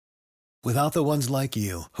Without the ones like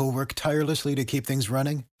you, who work tirelessly to keep things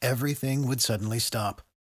running, everything would suddenly stop.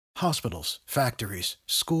 Hospitals, factories,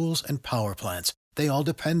 schools, and power plants, they all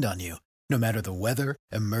depend on you. No matter the weather,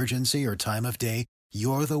 emergency, or time of day,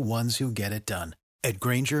 you're the ones who get it done. At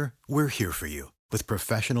Grainger, we're here for you with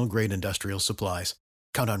professional-grade industrial supplies.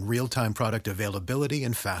 Count on real-time product availability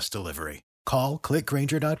and fast delivery. Call,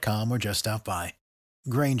 clickgrainger.com, or just stop by.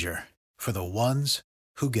 Grainger, for the ones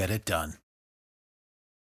who get it done.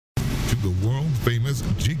 To the world-famous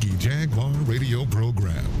Jiggy Jaguar radio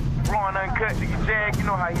program. Raw and uncut, Jiggy Jag, you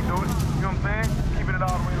know how you do it. You know what I'm saying? Keeping it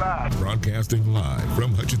all the way live. Broadcasting live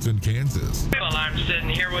from Hutchinson, Kansas. Well, I'm sitting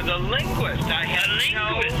here with a linguist. I had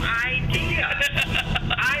no idea.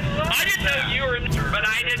 I didn't know you were, but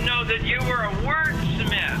I didn't know that you were a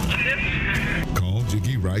wordsmith. Call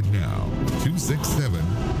Jiggy right now.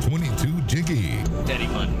 267-22-JIGGY. Daddy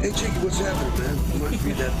Fun. Hey, Jiggy, what's happening, man? Reminds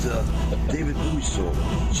me of that David Bowie song.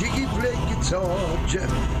 Jiggy play guitar.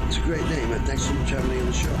 It's a great name, man. Thanks so much for having me on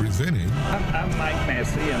the show. Presenting. I'm Mike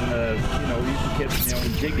Massey, and you can catch me on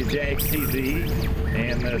Jiggy Jag TV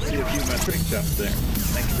and see a few of my trick shots there.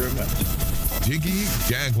 Thank you very much. Jiggy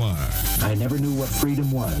Jaguar. I never knew what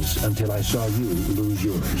freedom was until I saw you lose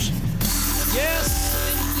yours. Yes,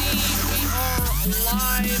 indeed, we are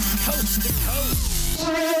live coast to coast.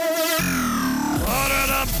 Butter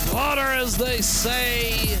to butter, as they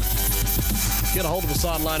say. Get a hold of us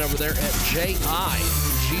online over there at JIGGY.com.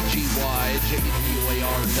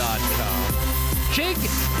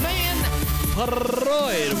 Jigman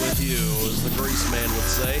Parroid with you, as the grease man would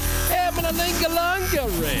say.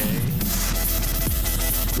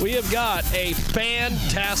 We have got a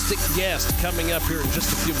fantastic guest coming up here in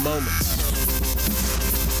just a few moments.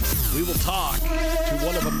 We will talk to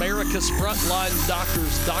one of America's frontline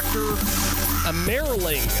doctors, Dr.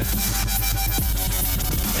 Amerling.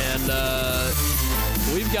 And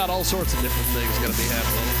we've got all sorts of different things going to be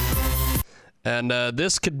happening. And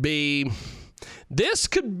this could be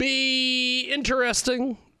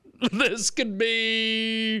interesting. This could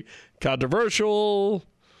be controversial.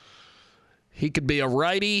 He could be a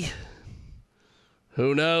righty.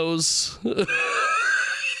 Who knows?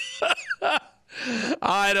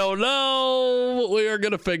 I don't know. We are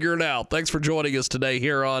going to figure it out. Thanks for joining us today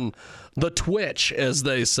here on the Twitch, as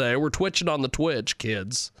they say. We're twitching on the Twitch,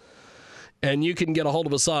 kids. And you can get a hold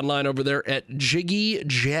of us online over there at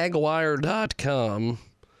JiggyJaguar.com.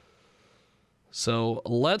 So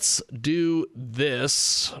let's do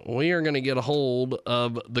this. We are going to get a hold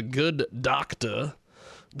of the good doctor.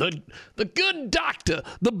 The good doctor.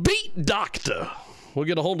 The beat doctor. We'll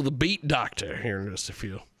get a hold of the beat doctor here in just a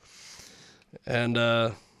few. And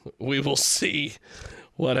we will see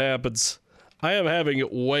what happens. I am having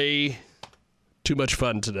way too much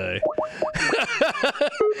fun today.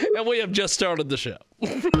 And we have just started the show.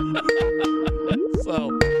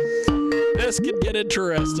 So this could get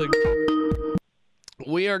interesting.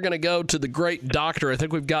 We are going to go to the great doctor. I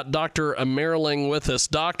think we've got Dr. Amerling with us.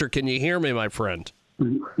 Doctor, can you hear me, my friend?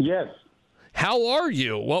 Yes. How are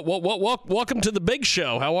you? Welcome to the big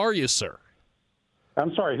show. How are you, sir?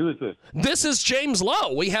 I'm sorry, who is this? This is James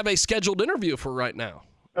Lowe. We have a scheduled interview for right now.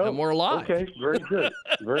 Oh, and we're live. Okay, very good.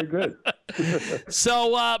 Very good.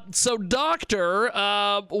 So doctor,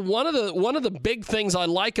 one of the big things I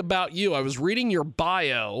like about you, I was reading your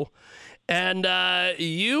bio, and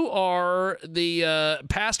you are the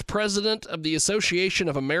past president of the Association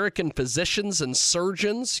of American Physicians and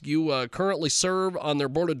Surgeons. You currently serve on their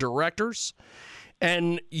board of directors.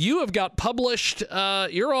 And you have got published,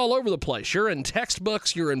 you're all over the place. You're in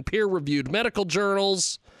textbooks, you're in peer-reviewed medical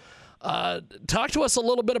journals. Talk to us a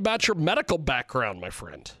little bit about your medical background, my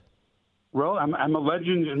friend. Well, I'm a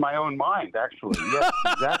legend in my own mind, actually. Yes,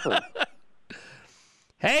 exactly.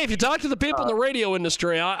 Hey, if you talk to the people in the radio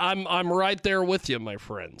industry, I'm right there with you, my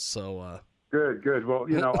friend. So Good. Well,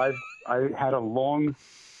 I had a long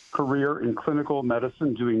career in clinical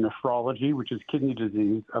medicine doing nephrology, which is kidney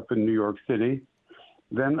disease, up in New York City.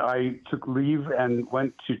 Then I took leave and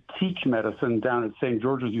went to teach medicine down at St.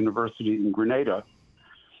 George's University in Grenada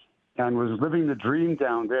and was living the dream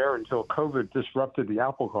down there until COVID disrupted the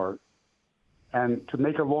apple cart. And to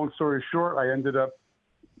make a long story short, I ended up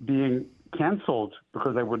being canceled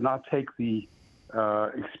because I would not take the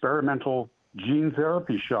experimental gene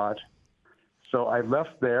therapy shot. So I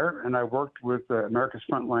left there and I worked with America's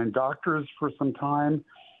Frontline Doctors for some time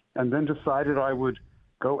and then decided I would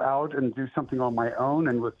go out and do something on my own,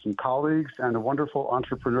 and with some colleagues and a wonderful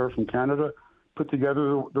entrepreneur from Canada, put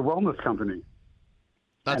together the wellness company.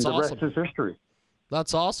 That's and the awesome. rest is history.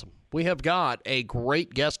 That's awesome. We have got a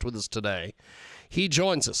great guest with us today. He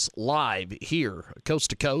joins us live here, coast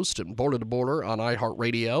to coast and border to border on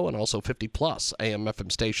iHeartRadio and also 50-plus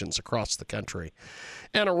AM/FM stations across the country.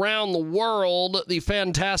 And around the world, the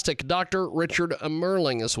fantastic Dr. Richard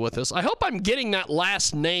Amerling is with us. I hope I'm getting that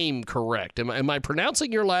last name correct. Am I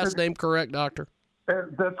pronouncing your last name correct, Doctor?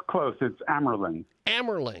 That's close. It's Amerling.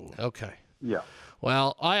 Amerling. Okay. Yeah.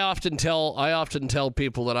 Well, I often tell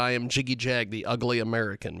people that I am Jiggy Jag, the ugly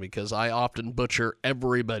American, because I often butcher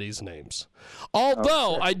everybody's names.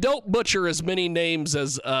 Although I don't butcher as many names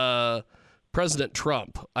as President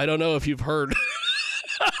Trump. I don't know if you've heard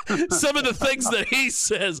some of the things that he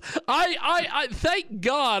says. I thank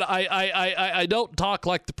God I don't talk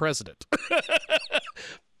like the president.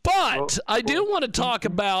 But I do want to talk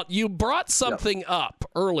about, you brought something up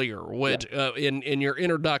earlier which, in your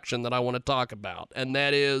introduction that I want to talk about, and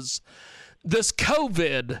that is this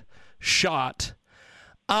COVID shot.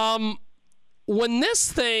 When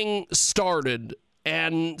this thing started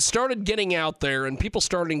and started getting out there and people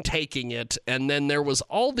started taking it, and then there was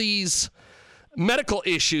all these medical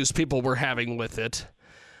issues people were having with it,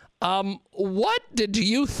 what did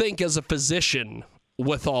you think as a physician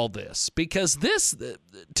with all this? Because this,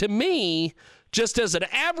 to me, just as an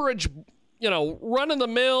average,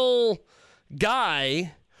 run-of-the-mill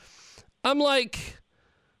guy, I'm like,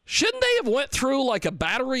 shouldn't they have went through like a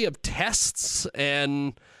battery of tests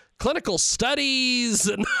and clinical studies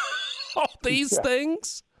and all these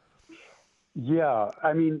things? Yeah,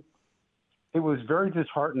 I mean, it was very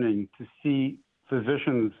disheartening to see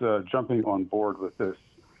physicians jumping on board with this.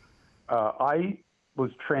 I was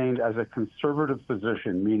trained as a conservative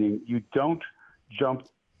physician, meaning you don't jump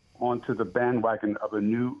onto the bandwagon of a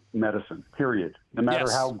new medicine, period. No matter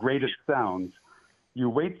how great it sounds, you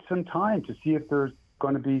wait some time to see if there's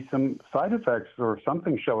going to be some side effects or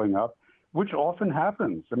something showing up, which often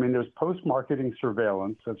happens. I mean, there's post-marketing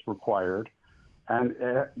surveillance that's required, and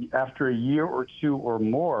after a year or two or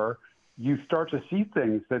more, you start to see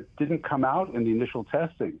things that didn't come out in the initial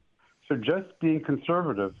testing. So just being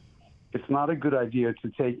conservative, it's not a good idea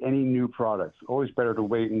to take any new products. Always better to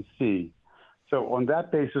wait and see. So on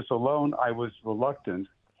that basis alone, I was reluctant.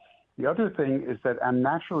 The other thing is that I'm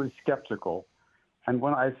naturally skeptical. And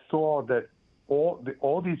when I saw that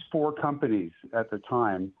all these four companies at the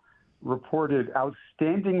time reported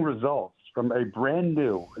outstanding results from a brand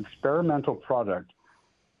new experimental product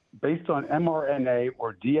based on mRNA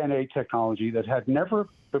or DNA technology that had never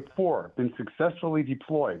before been successfully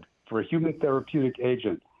deployed for a human therapeutic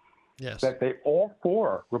agent, that they all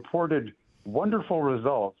four reported wonderful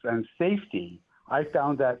results and safety, I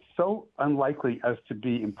found that so unlikely as to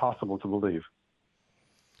be impossible to believe.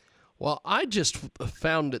 Well, I just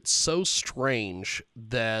found it so strange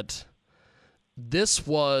that this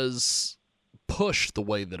was pushed the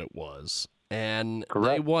way that it was, and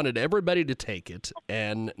they wanted everybody to take it,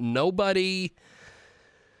 and nobody...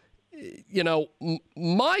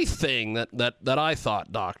 my thing that I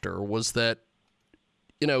thought, Doctor, was that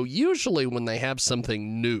usually when they have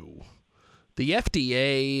something new, the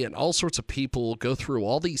FDA and all sorts of people go through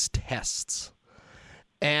all these tests.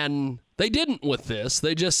 And they didn't with this.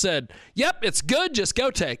 They just said, yep, it's good, just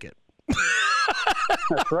go take it.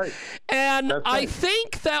 That's right. And I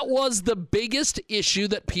think that was the biggest issue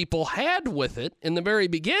that people had with it in the very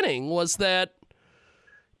beginning, was that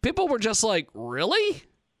people were just like, really?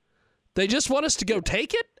 They just want us to go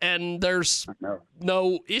take it, and there's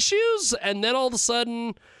no issues? And then all of a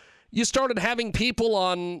sudden, you started having people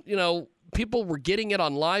on, people were getting it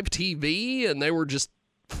on live TV, and they were just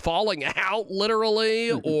falling out,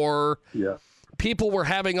 literally, or people were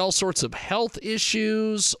having all sorts of health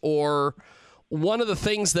issues, or one of the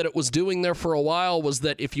things that it was doing there for a while was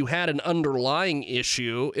that if you had an underlying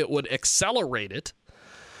issue, it would accelerate it.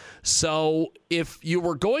 So if you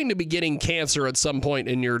were going to be getting cancer at some point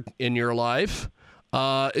in your life,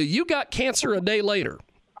 you got cancer a day later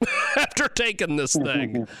after taking this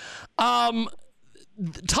thing.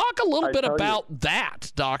 Talk a little bit about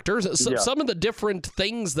that, Doctor. Some of the different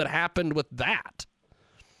things that happened with that.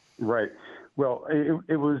 Right. Well,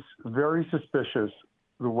 it was very suspicious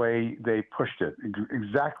the way they pushed it.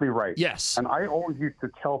 Exactly right. Yes. And I always used to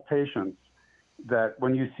tell patients that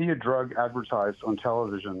when you see a drug advertised on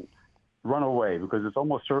television, run away, because it's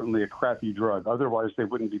almost certainly a crappy drug. Otherwise, they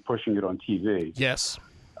wouldn't be pushing it on TV. Yes.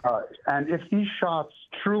 And if these shots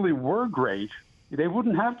truly were great, they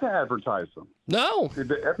wouldn't have to advertise them. No.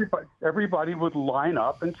 Everybody would line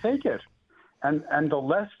up and take it. And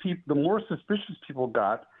the more suspicious people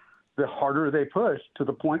got, the harder they pushed, to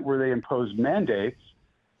the point where they imposed mandates,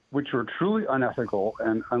 which were truly unethical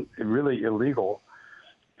and really illegal.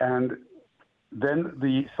 And then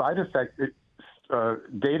the side effect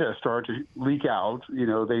data started to leak out. You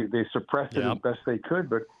know, they suppressed it as best they could,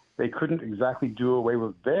 but they couldn't exactly do away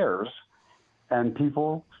with theirs. And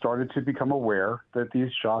people started to become aware that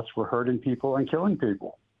these shots were hurting people and killing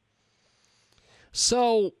people.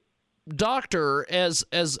 So, Doctor, as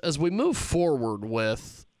we move forward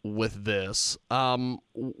with this,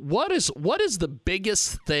 what is the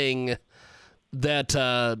biggest thing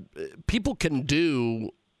that people can do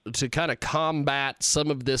to kind of combat some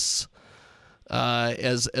of this,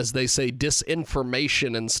 as they say,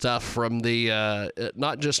 disinformation and stuff from the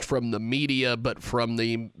not just from the media, but from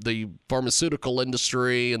the pharmaceutical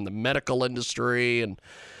industry and the medical industry and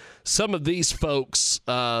some of these folks,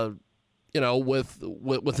 with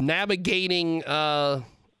navigating the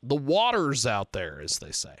waters out there, as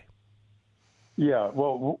they say. Yeah,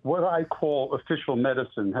 well, what I call official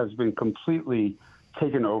medicine has been completely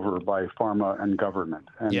taken over by pharma and government.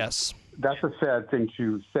 And yes. That's a sad thing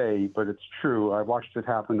to say, but it's true. I watched it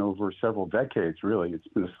happen over several decades, really. It's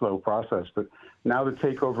been a slow process, but now the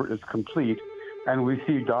takeover is complete, and we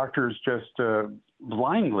see doctors just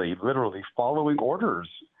blindly, literally, following orders,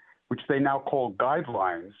 which they now call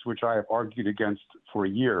guidelines, which I have argued against for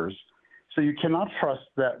years. So you cannot trust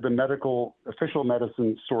that the official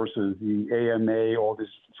medicine sources, the AMA, all these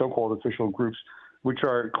so-called official groups, which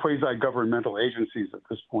are quasi-governmental agencies at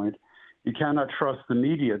this point. You cannot trust the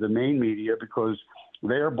media, the main media, because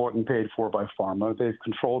they are bought and paid for by pharma. They've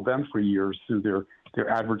controlled them for years through their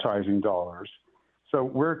advertising dollars. So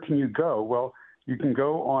where can you go? Well, you can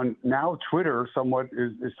go on now. Twitter is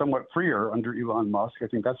somewhat freer under Elon Musk. I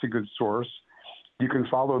think that's a good source. You can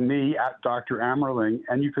follow me at Dr. Amerling,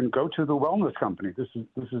 and you can go to the Wellness Company. This is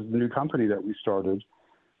the new company that we started,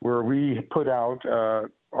 where we put out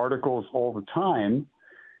articles all the time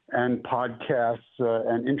and podcasts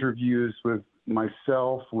and interviews with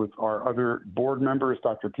myself, with our other board members.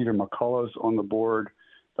 Dr. Peter McCullough's on the board,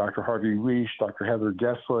 Dr. Harvey Weish, Dr. Heather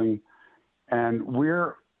Gessling, and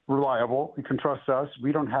we're reliable. You can trust us.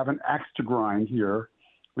 We don't have an axe to grind here.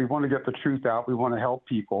 We want to get the truth out. We want to help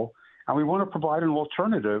people. And we want to provide an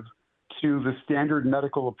alternative to the standard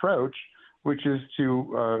medical approach, which is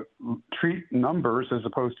to treat numbers as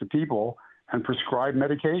opposed to people and prescribe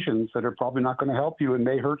medications that are probably not going to help you and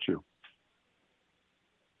may hurt you.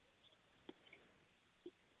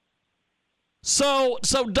 So,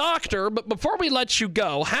 Doctor, but before we let you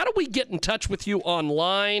go, how do we get in touch with you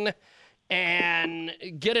online and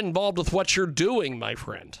get involved with what you're doing, my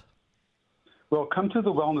friend? Well, come to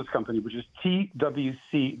the Wellness Company, which is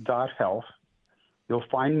twc.health. You'll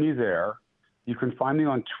find me there. You can find me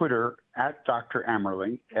on Twitter at Dr.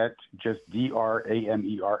 Amerling, at just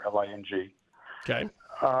DRAMERLING. Okay.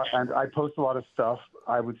 And I post a lot of stuff.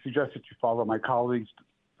 I would suggest that you follow my colleagues,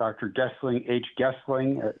 Dr. Gessling, H.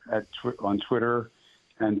 Gessling on Twitter,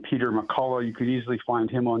 and Peter McCullough. You could easily find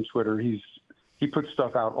him on Twitter. He puts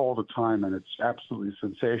stuff out all the time, and it's absolutely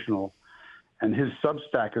sensational. And his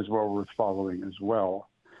Substack is well worth following as well.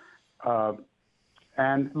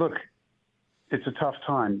 And look, it's a tough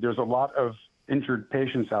time. There's a lot of injured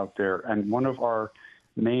patients out there, and one of our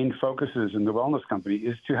main focuses in the Wellness Company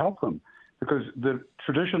is to help them, because the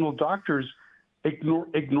traditional doctors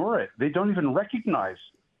ignore it. They don't even recognize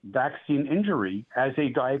vaccine injury as a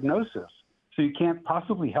diagnosis. So you can't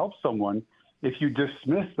possibly help someone if you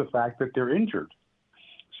dismiss the fact that they're injured.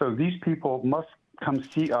 So these people must come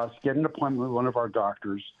see us, get an appointment with one of our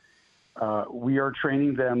doctors. We are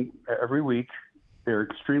training them every week. They're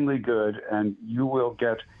extremely good, and you will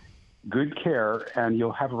get good care, and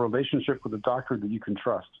you'll have a relationship with a doctor that you can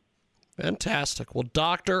trust. Fantastic. Well,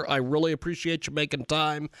 Doctor, I really appreciate you making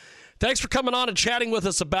time. Thanks for coming on and chatting with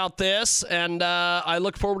us about this, and I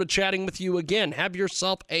look forward to chatting with you again. Have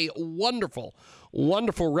yourself a wonderful,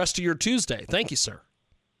 wonderful rest of your Tuesday. Thank you, sir.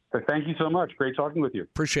 Thank you so much. Great talking with you.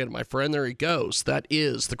 Appreciate it, my friend. There he goes. That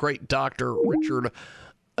is the great Dr. Richard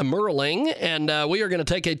Amerling, and we are going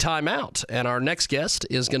to take a time out, and our next guest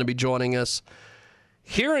is going to be joining us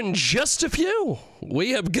here in just a few.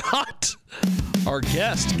 We have got our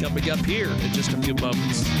guest coming up here in just a few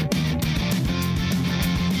moments.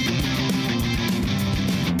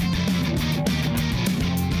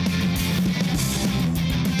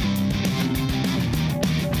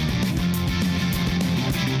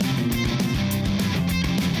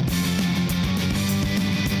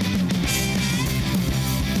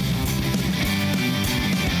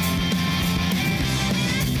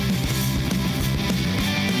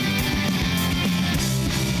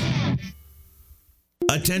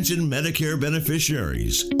 Attention Medicare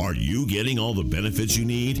beneficiaries. Are you getting all the benefits you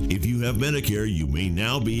need? If you have Medicare, you may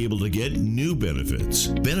now be able to get new benefits.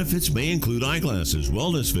 Benefits may include eyeglasses,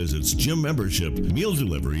 wellness visits, gym membership, meal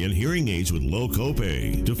delivery, and hearing aids with low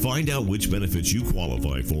copay. To find out which benefits you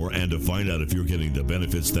qualify for and to find out if you're getting the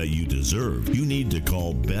benefits that you deserve, you need to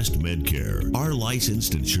call Best Medcare. Our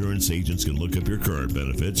licensed insurance agents can look up your current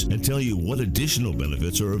benefits and tell you what additional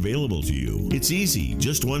benefits are available to you. It's easy,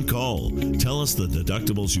 just one call. Tell us the deductibles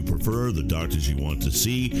you prefer, the doctors you want to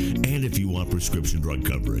see, and if you want prescription drug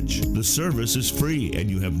coverage. The service is free and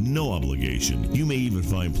you have no obligation. You may even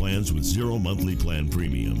find plans with zero monthly plan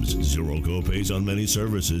premiums, zero copays on many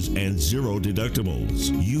services, and zero deductibles.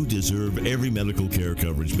 You deserve every medical care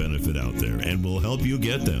coverage benefit out there, and we'll help you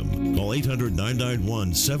get them. Call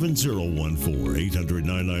 800-991-7014.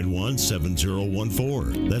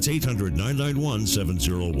 800-991-7014. That's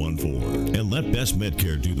 800-991-7014. And let Best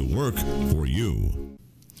Medcare do the work for you.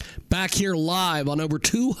 Back here live on over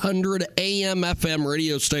 200 AM FM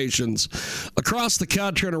radio stations across the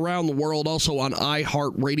country and around the world, also on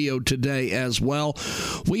iHeartRadio today as well.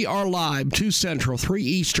 We are live 2 Central, 3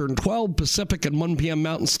 Eastern, 12 Pacific, and 1 p.m.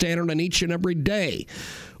 Mountain Standard, and each and every day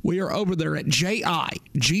we are over there at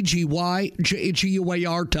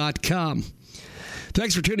JIGGYJAGUAR.com.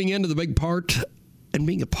 Thanks for tuning in to the big part and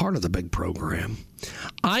being a part of the big program.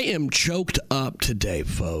 I am choked up today,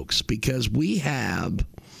 folks, because we have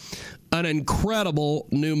an incredible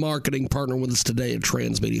new marketing partner with us today at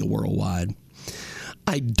Transmedia Worldwide.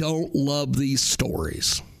 I don't love these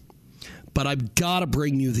stories, but I've got to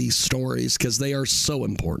bring you these stories because they are so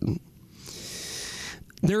important.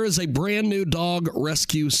 There is a brand new dog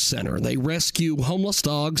rescue center. They rescue homeless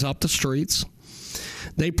dogs off the streets.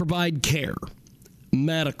 They provide care,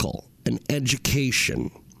 medical, and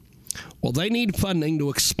education. Well, they need funding to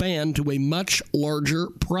expand to a much larger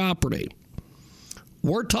property.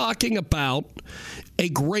 We're talking about a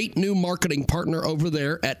great new marketing partner over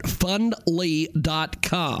there at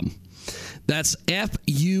fundly.com. That's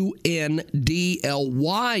FUNDLY.com.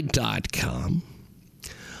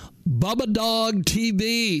 Bubba Dog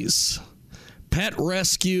TVs, pet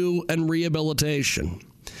rescue and rehabilitation.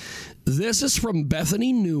 This is from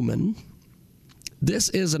Bethany Newman. This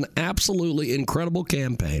is an absolutely incredible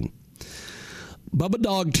campaign. Bubba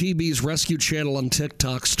Dog TV's rescue channel on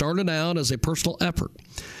TikTok started out as a personal effort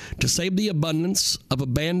to save the abundance of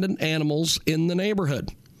abandoned animals in the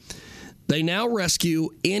neighborhood. They now rescue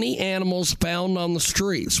any animals found on the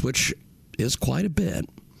streets, which is quite a bit,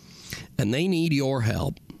 and they need your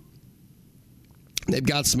help. They've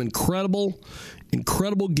got some incredible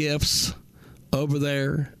gifts over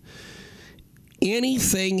there.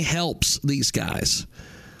 Anything helps these guys.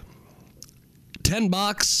 $10,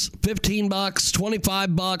 $15,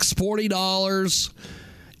 $25, $40.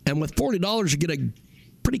 And with $40, you get a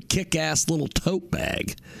pretty kick-ass little tote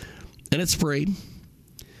bag. And it's free.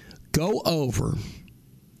 Go over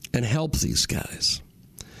and help these guys.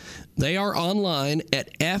 They are online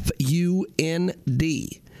at FUNDLY.com.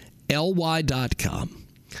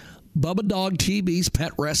 Bubba Dog TV's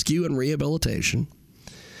Pet Rescue and Rehabilitation.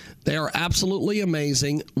 They are absolutely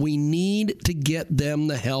amazing. We need to get them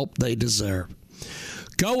the help they deserve.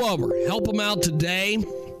 Go over, help them out today,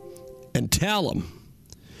 and tell them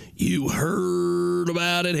you heard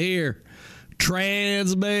about it here.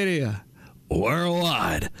 Transmedia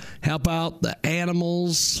Worldwide. Help out the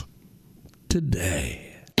animals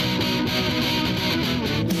today.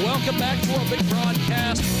 Welcome back to our big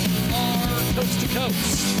broadcast, our Coast to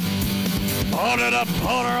Coast. On it up,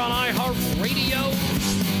 on iHeartRadio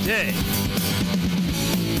today.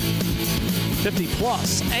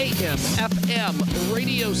 50-plus AM, FM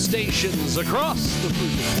radio stations across the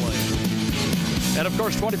Fruitful Plain. And, of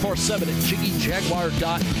course, 24/7 at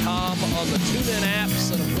JiggyJaguar.com on the TuneIn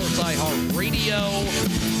apps. And, of course,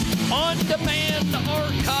 iHeartRadio. On-demand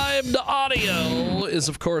archived audio is,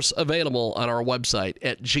 of course, available on our website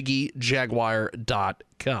at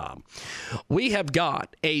JiggyJaguar.com. We have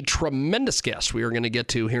got a tremendous guest we are going to get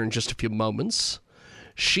to here in just a few moments.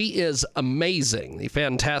 She is amazing. The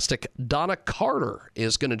fantastic Donna Carter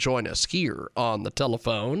is going to join us here on the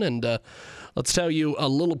telephone. And let's tell you a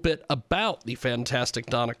little bit about the fantastic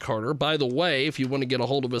Donna Carter. By the way, if you want to get a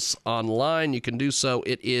hold of us online, you can do so.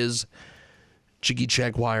 It is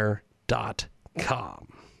JiggyJaguar.com.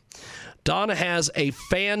 Donna has a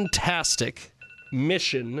fantastic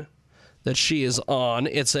mission that she is on.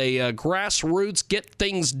 It's a grassroots, get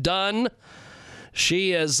things done.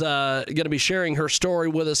 She is going to be sharing her story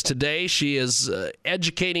with us today. She is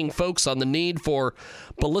educating folks on the need for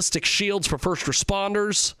ballistic shields for first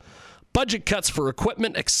responders, budget cuts for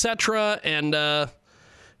equipment, etc. And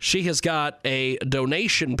She has got a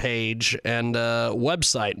donation page and a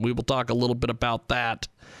website. We will talk a little bit about that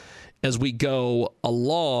as we go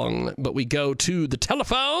along. But we go to the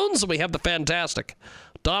telephones, and we have the fantastic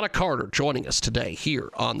Donna Carter joining us today here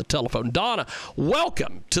on the telephone. Donna,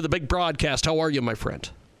 welcome to the big broadcast. How are you, my friend?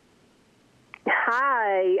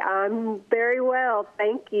 Hi, I'm very well.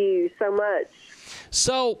 Thank you so much.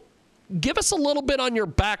 So, give us a little bit on your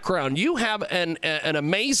background. You have an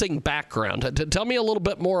amazing background. Tell me a little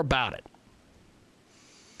bit more about it.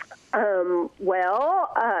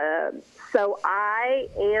 So I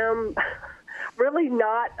am really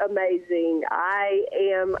not amazing. I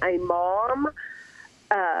am a mom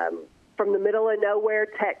from the middle of nowhere,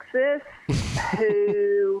 Texas,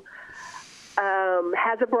 who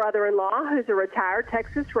has a brother-in-law who's a retired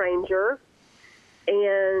Texas Ranger.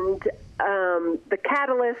 And the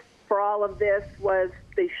catalyst for all of this was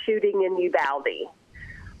the shooting in Uvalde,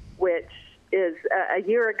 which is a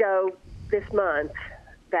year ago this month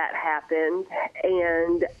that happened.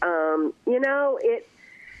 And,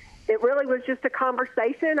 it really was just a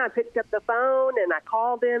conversation. I picked up the phone and I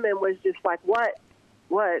called him and was just like, what,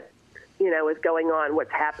 is going on?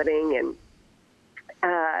 What's happening? And,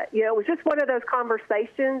 it was just one of those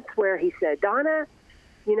conversations where he said, Donna,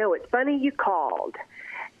 it's funny you called.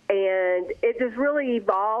 And it just really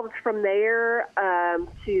evolved from there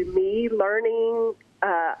to me learning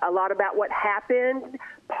a lot about what happened,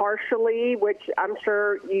 partially, which I'm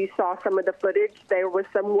sure you saw some of the footage. There was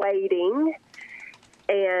some waiting,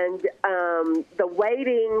 and the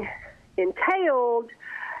waiting entailed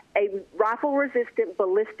a rifle-resistant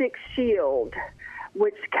ballistic shield,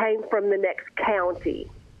 which came from the next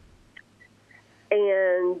county.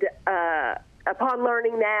 And upon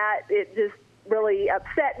learning that, it just really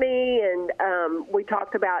upset me, and we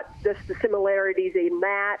talked about just the similarities in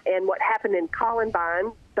that and what happened in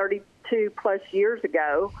Columbine 32 plus years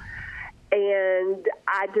ago, and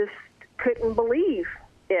I just couldn't believe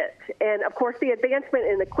it. And of course, the advancement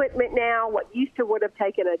in equipment now, what used to would have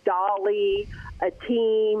taken a dolly, a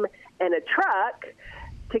team, and a truck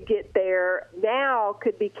to get there, now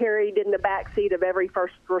could be carried in the back seat of every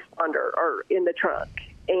first responder or in the trunk.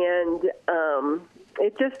 And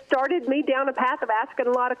it just started me down a path of asking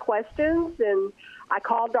a lot of questions, and I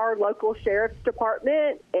called our local sheriff's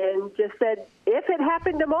department and just said, if it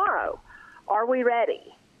happened tomorrow, are we ready?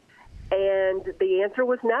 And the answer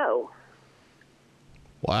was no.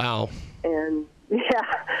 Wow. And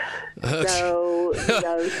so that's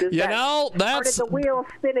started the wheel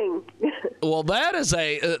spinning. Well, that is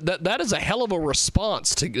a hell of a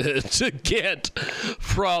response to get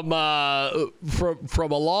from a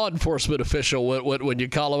law enforcement official when you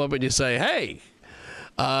call them up and you say, hey,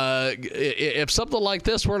 if something like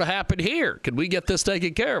this were to happen here, could we get this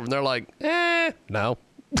taken care of? And they're like, no.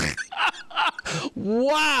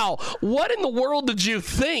 Wow. What in the world did you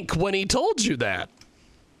think when he told you that?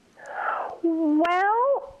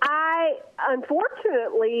 Well,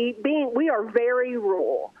 unfortunately, we are very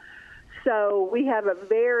rural. So we have a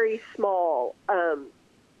very small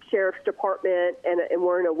sheriff's department, and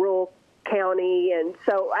we're in a rural county. And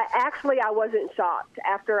so I wasn't shocked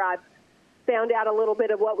after I found out a little bit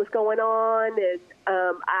of what was going on. And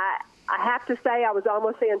I have to say I was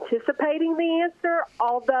almost anticipating the answer,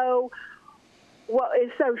 although what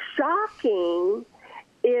is so shocking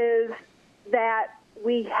is that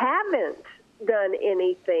we haven't done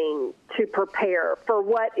anything to prepare for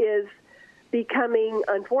what is becoming,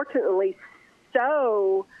 unfortunately,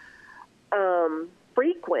 so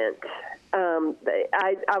frequent.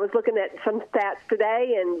 I was looking at some stats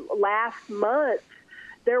today, and last month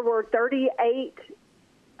there were 38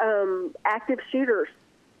 active shooters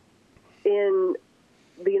in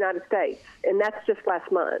the United States, and that's just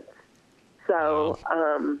last month. So,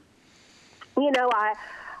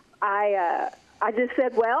 I just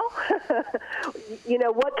said, well,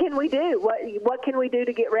 what can we do? What can we do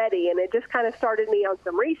to get ready? And it just kind of started me on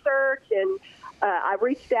some research, and I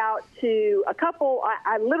reached out to a couple.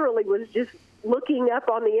 I literally was just looking up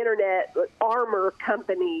on the internet armor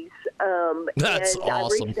companies. That's and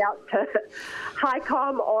awesome. I reached out to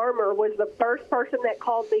Highcom Armor was the first person that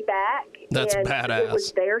called me back. That's and badass. It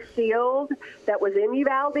was their shield that was in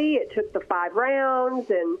Uvalde. It took the 5 rounds.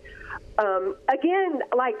 And again,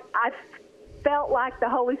 I felt like the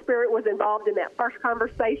Holy Spirit was involved in that first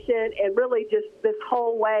conversation, and really just this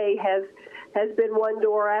whole way has been one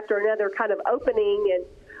door after another kind of opening. And,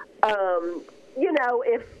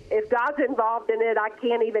 if God's involved in it, I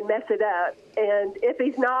can't even mess it up. And if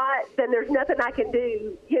he's not, then there's nothing I can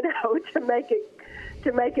do, to make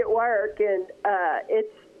it work. And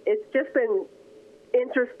it's just been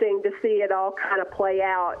interesting to see it all kind of play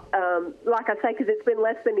out. Like I say, because it's been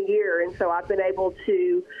less than a year, and so I've been able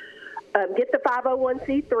to get the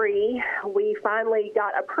 501c3. We finally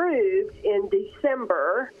got approved in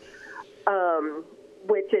December,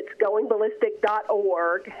 which it's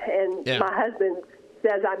goingballistic.org, and my husband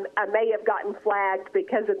says I may have gotten flagged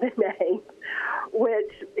because of the name,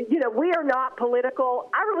 which, you know, we are not political.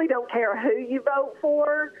 I really don't care who you vote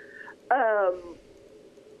for,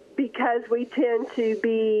 because we tend to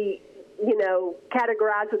be, you know,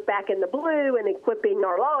 categorized as back in the blue and equipping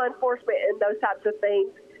our law enforcement and those types of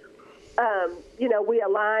things. You know, we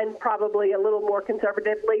align probably a little more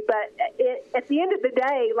conservatively, but at the end of the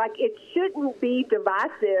day, like, it shouldn't be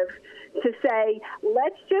divisive to say,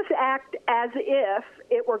 let's just act as if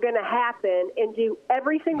it were going to happen and do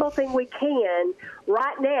every single thing we can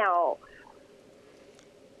right now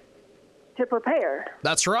to prepare.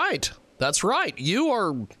 That's right. That's right. You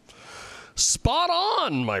are spot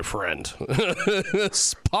on, my friend.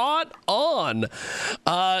 Spot on.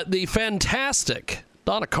 The fantastic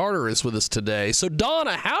Donna Carter is with us today. So,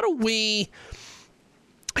 Donna, how do we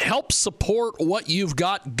help support what you've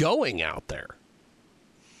got going out there?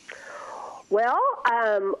 Well,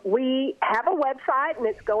 we have a website, and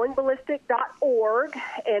it's goingballistic.org,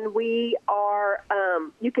 and we are,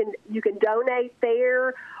 you can donate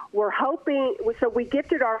there. We're hoping, so we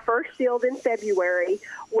gifted our first shield in February,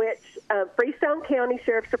 which Freestone County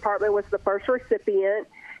Sheriff's Department was the first recipient,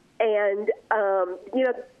 and, you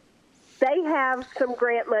know, they have some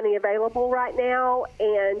grant money available right now,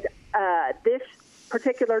 and this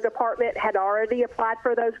particular department had already applied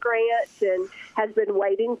for those grants and has been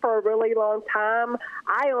waiting for a really long time.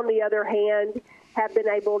 I, on the other hand, have been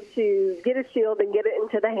able to get a shield and get it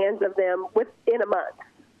into the hands of them within a month.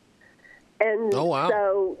 And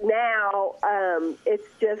so now it's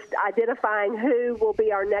just identifying who will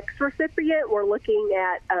be our next recipient. We're looking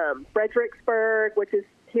at Fredericksburg, which is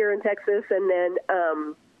here in Texas, and then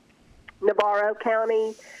Navarro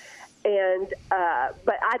County. And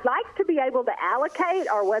but I'd like to be able to allocate.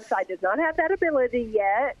 Our website does not have that ability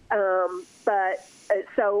yet, but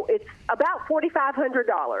so it's about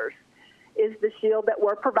 $4,500 is the shield that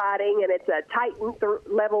we're providing, and it's a Titan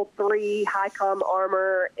level 3 high-com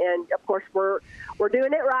armor. And of course, we're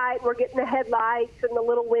doing it right. We're getting the headlights and the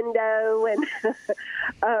little window and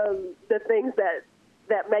the things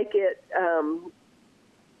that make it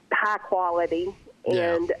high quality.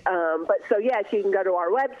 Yeah. And but so yes, you can go to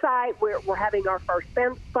our website. We're having our first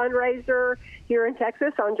fundraiser here in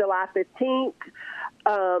Texas on July 15th.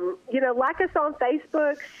 You know, like us on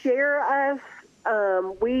Facebook, share us.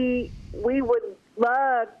 We would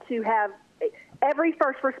love to have every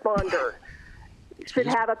first responder should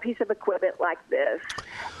have a piece of equipment like this.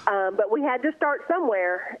 But we had to start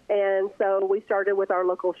somewhere, and so we started with our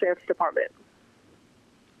local sheriff's department.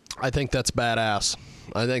 I think that's badass.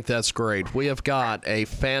 I think that's great. We have got a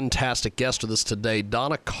fantastic guest with us today.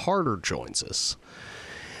 Donna Carter joins us.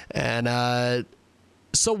 And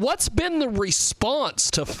so what's been the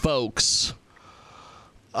response to folks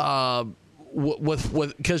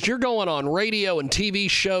with because you're going on radio and TV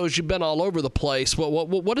shows, you've been all over the place.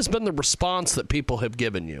 What has been the response that people have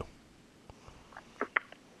given you?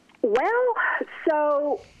 Well,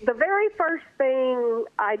 so the very first thing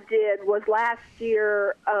I did was last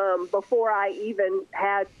year, before I even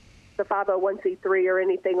had the 501c3 or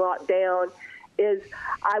anything locked down, is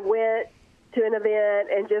I went to an event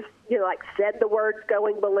and just, you know, like said the words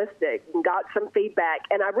 "going ballistic" and got some feedback.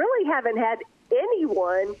 And I really haven't had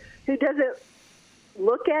anyone who doesn't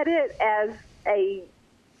look at it as a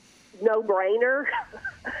no-brainer.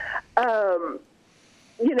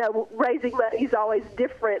 You know, raising money is always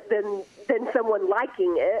different than someone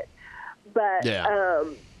liking it, but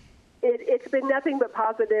it's been nothing but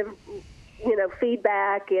positive, you know,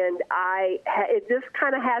 feedback, and it just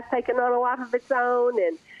kind of has taken on a life of its own,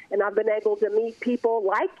 and I've been able to meet people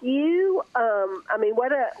like you. I mean,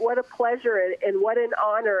 what a pleasure and what an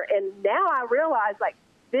honor, and now I realize, like,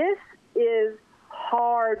 this is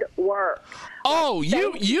hard work. Oh,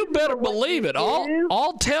 you better believe it.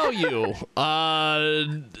 I'll tell you.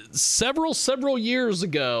 Several years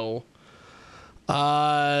ago,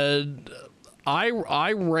 I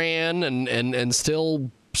ran and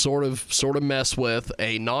still sort of mess with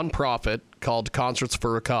a nonprofit called Concerts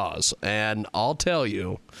for a Cause, and I'll tell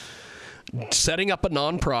you, setting up a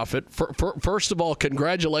nonprofit, first of all,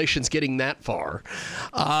 congratulations getting that far.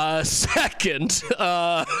 Second,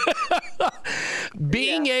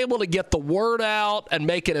 being able to get the word out and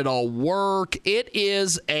making it all work, it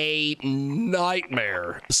is a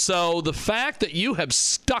nightmare. So the fact that you have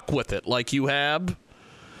stuck with it like you have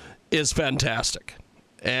is fantastic.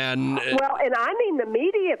 And and I mean the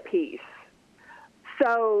media piece.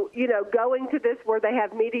 So, going to this where they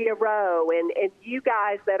have Media Row and you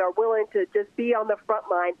guys that are willing to just be on the front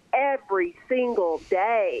line every single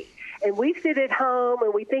day. And we sit at home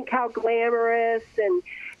and we think how glamorous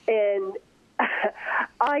and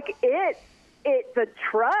like it's a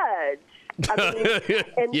trudge. I mean,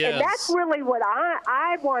 and that's really what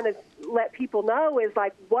I want to let people know is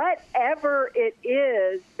like whatever it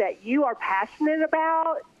is that you are passionate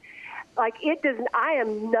about, like I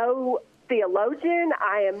am no theologian,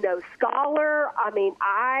 I am no scholar. I mean,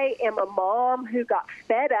 I am a mom who got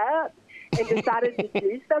fed up and decided to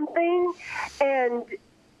do something and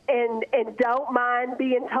don't mind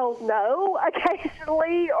being told no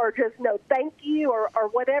occasionally or just no thank you or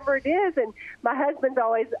whatever it is. And my husband's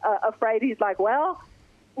always afraid. He's like, well,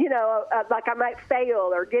 like I might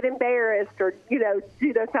fail or get embarrassed or, do those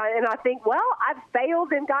kind. And I think, well, I've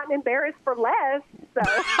failed and gotten embarrassed for less. So.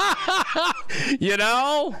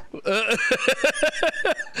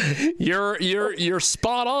 You're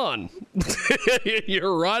spot on.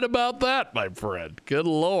 You're right about that, my friend. Good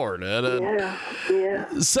Lord. Yeah.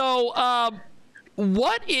 So,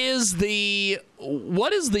 what is the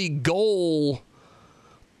goal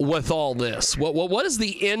with all this? What does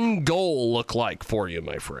the end goal look like for you,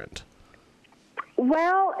 my friend?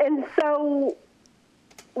 Well, and so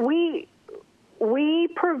we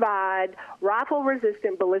provide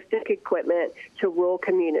rifle-resistant ballistic equipment to rural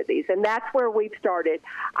communities, and that's where we've started.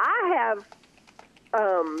 I have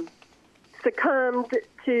succumbed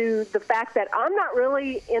to the fact that I'm not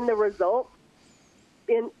really in the results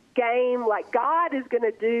in game. Like, God is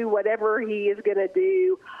going to do whatever he is going to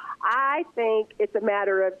do. I think it's a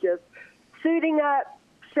matter of just suiting up,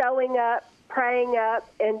 showing up, praying up,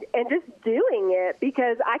 and just doing it,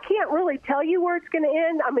 because I can't really tell you where it's going to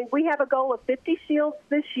end. I mean, we have a goal of 50 shields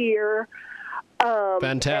this year.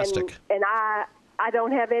 Fantastic. And I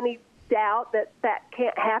don't have any doubt that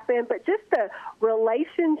can't happen, but just the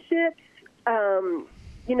relationships,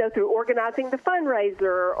 through organizing the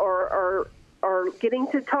fundraiser or getting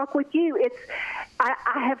to talk with you. I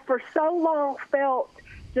have for so long felt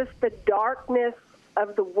just the darkness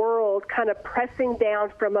of the world kind of pressing down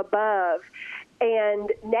from above. And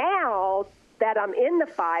now that I'm in the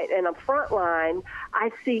fight and I'm frontline, I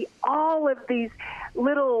see all of these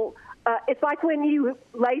little, it's like when you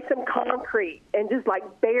lay some concrete and just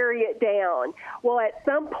like bury it down. Well, at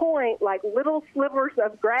some point, like little slivers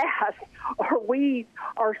of grass or weeds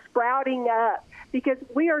are sprouting up, because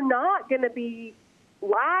we are not going to be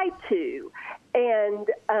lied to and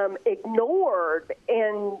ignored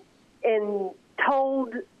and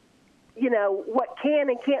told, what can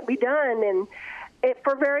and can't be done, and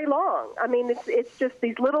for very long. I mean, it's just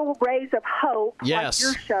these little rays of hope, yes,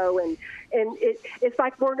 like your show, and it's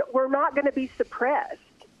like we're not going to be suppressed,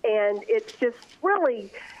 and it's just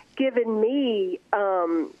really given me,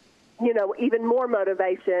 even more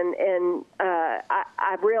motivation. And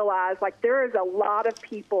I've realized like there is a lot of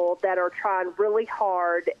people that are trying really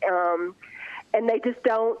hard, and they just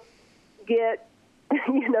don't get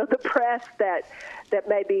the press that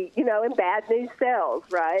maybe, in bad news sells,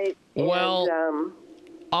 right? Well, and,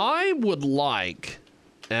 I would like,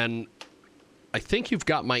 and I think you've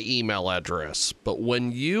got my email address, but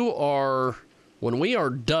when we are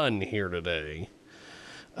done here today,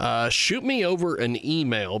 shoot me over an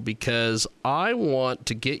email, because I want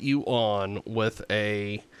to get you on with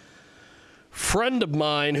a friend of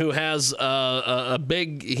mine who has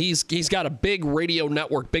he's got a big radio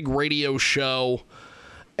network, big radio show,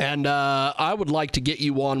 and I would like to get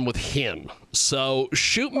you on with him. So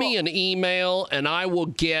shoot me an email and I will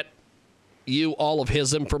get you all of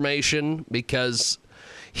his information, because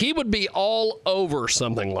he would be all over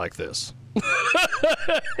something like this.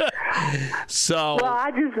 So, well,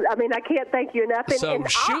 I can't thank you enough. And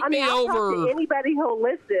shoot me I'll over talk to anybody who'll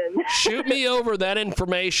listen. Shoot me over that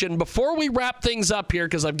information before we wrap things up here,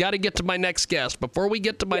 because I've got to get to my next guest. Before we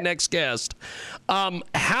get to my next guest,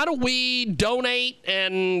 how do we donate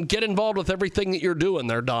and get involved with everything that you're doing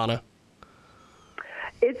there, Donna?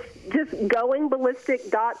 It's just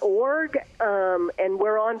goingballistic.org, and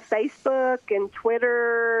we're on Facebook and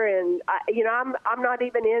Twitter, and I'm not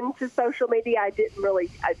even into social media. I do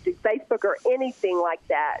Facebook or anything like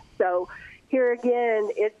that. So here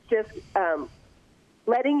again, it's just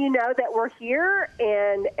letting you know that we're here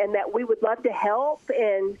and that we would love to help,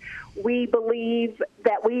 and we believe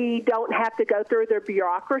that we don't have to go through the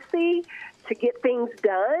bureaucracy to get things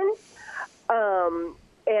done.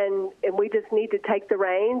 And we just need to take the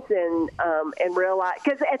reins and realize,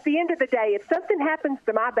 because at the end of the day, if something happens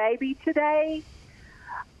to my baby today,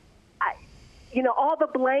 all the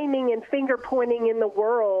blaming and finger pointing in the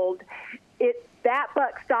world, that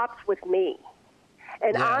buck stops with me.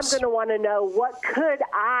 And Yes. I'm going to want to know, what could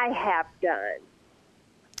I have done?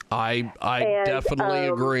 I definitely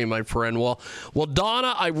agree, my friend. Well,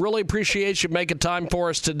 Donna, I really appreciate you making time for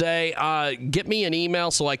us today. Get me an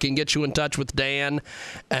email so I can get you in touch with Dan,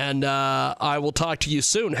 and I will talk to you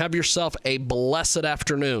soon. Have yourself a blessed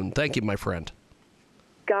afternoon. Thank you, my friend.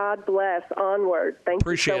 God bless. Onward. Thank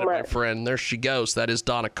Appreciate you so much. it, my friend. There she goes. That is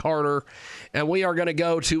Donna Carter. And we are going to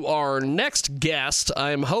go to our next guest.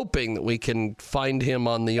 I'm hoping that we can find him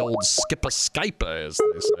on the old Skip-a-Skypa, as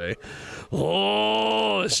they say.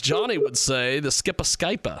 Oh, as Johnny would say, the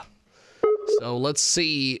Skip-a-Skypa. So let's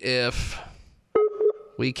see if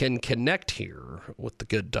we can connect here with the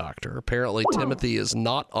good doctor. Apparently, Timothy is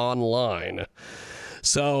not online.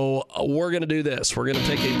 So we're going to do this. We're going to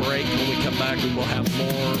take a break. When we come back, we will have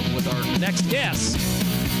more with our next guest.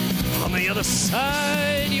 On the other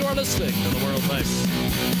side, you are listening to the world famous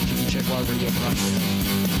Jiggy Jaguar Radio Broadcast.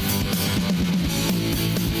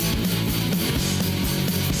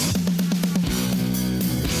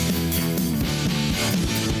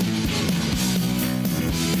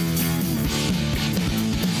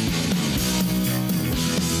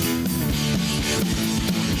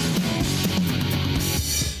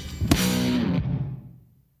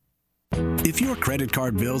 If your credit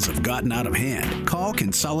card bills have gotten out of hand, call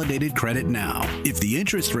Consolidated Credit now. If the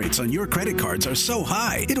interest rates on your credit cards are so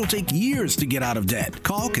high, it'll take years to get out of debt.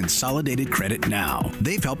 Call Consolidated Credit now.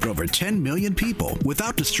 They've helped over 10 million people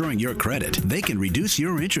without destroying your credit. They can reduce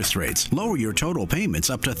your interest rates, lower your total payments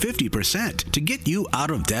up to 50% to get you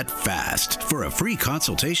out of debt fast. For a free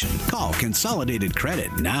consultation, call Consolidated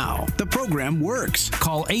Credit now. The program works.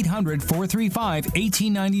 Call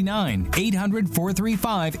 800-435-1899.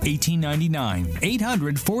 800-435-1899.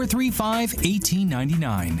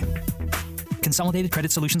 800-435-1899. Consolidated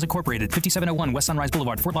Credit Solutions Incorporated, 5701 West Sunrise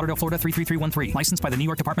Boulevard, Fort Lauderdale, Florida 33313. Licensed by the New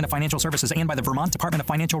York Department of Financial Services and by the Vermont Department of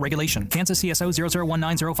Financial Regulation. Kansas CSO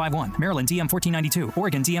 0019051. Maryland DM 1492.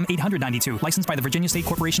 Oregon DM 892. Licensed by the Virginia State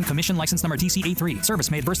Corporation Commission, license number TC83. Service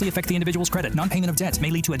may adversely affect the individual's credit. Non-payment of debts may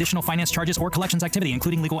lead to additional finance charges or collections activity,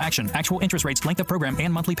 including legal action. Actual interest rates, length of program,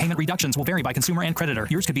 and monthly payment reductions will vary by consumer and creditor.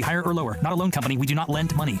 Yours could be higher or lower. Not a loan company. We do not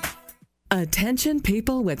lend money. Attention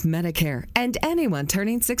people with Medicare and anyone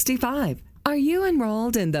turning 65. Are you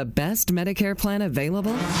enrolled in the best Medicare plan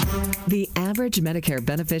available? The average Medicare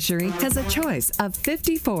beneficiary has a choice of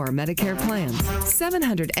 54 Medicare plans,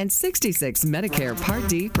 766 Medicare Part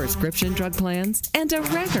D prescription drug plans, and a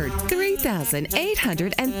record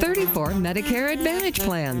 3,834 Medicare Advantage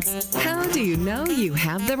plans. How do you know you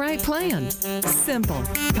have the right plan? Simple.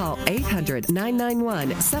 Call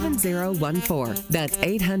 800-991-7014. That's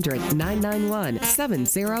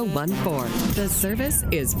 800-991-7014. The service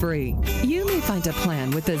is free. You may find a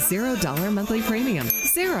plan with a $0 monthly premium,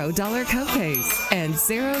 $0 copays, and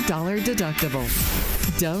 $0 deductible.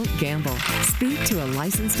 Don't gamble. Speak to a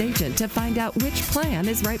licensed agent to find out which plan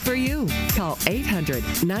is right for you. Call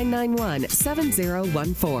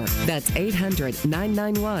 800-991-7014. That's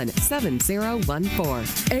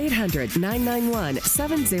 800-991-7014.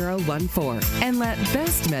 800-991-7014. And let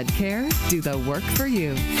Best Medcare do the work for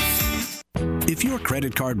you. If your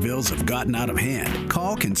credit card bills have gotten out of hand,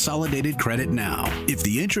 call Consolidated Credit now. If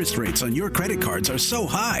the interest rates on your credit cards are so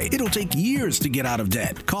high, it'll take years to get out of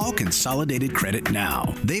debt. Call Consolidated Credit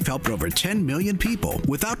now. They've helped over 10 million people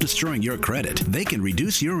without destroying your credit. They can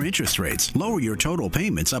reduce your interest rates, lower your total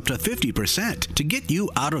payments up to 50% to get you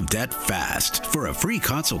out of debt fast. For a free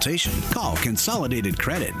consultation, call Consolidated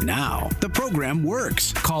Credit now. The program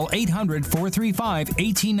works. Call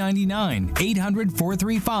 800-435-1899.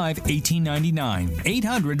 800-435-1899.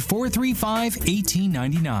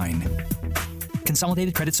 800-435-1899.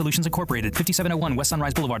 Consolidated Credit Solutions Incorporated, 5701 West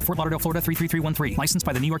Sunrise Boulevard, Fort Lauderdale, Florida 33313. Licensed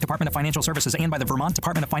by the New York Department of Financial Services and by the Vermont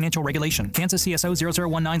Department of Financial Regulation. Kansas CSO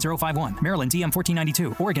 0019051. Maryland DM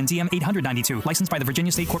 1492. Oregon DM 892. Licensed by the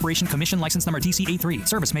Virginia State Corporation Commission, license number TC83.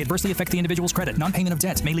 Service may adversely affect the individual's credit. Non-payment of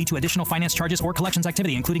debts may lead to additional finance charges or collections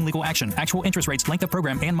activity, including legal action. Actual interest rates, length of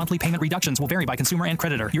program, and monthly payment reductions will vary by consumer and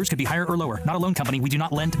creditor. Yours could be higher or lower. Not a loan company. We do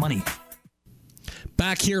not lend money.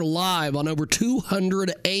 Back here live on over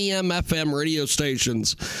 200 AM FM radio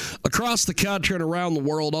stations across the country and around the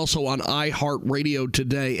world, also on iHeartRadio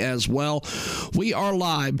today as well. We are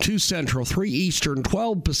live 2 Central, 3 Eastern,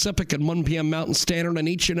 12 Pacific, and 1 p.m. Mountain Standard, and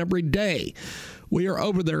each and every day. We are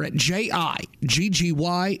over there at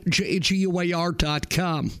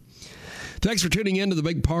JIGGYJAGUAR.com. Thanks for tuning in to the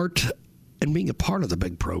big part and being a part of the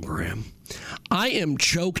big program. I am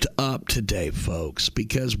choked up today, folks,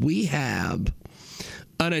 because we have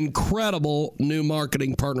an incredible new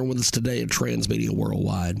marketing partner with us today at Transmedia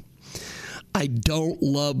Worldwide. I don't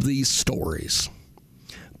love these stories,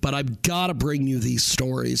 but I've got to bring you these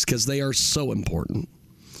stories because they are so important.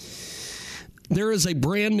 There is a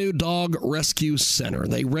brand new dog rescue center.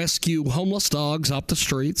 They rescue homeless dogs off the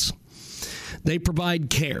streets. They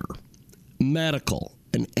provide care, medical,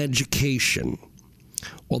 and education.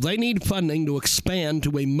 Well, they need funding to expand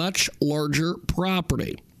to a much larger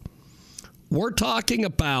property. We're talking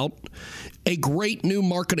about a great new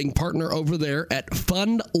marketing partner over there at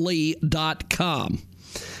fundly.com.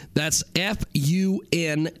 That's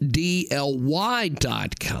FUNDLY.com.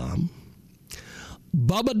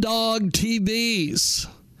 Bubba Dog TVs,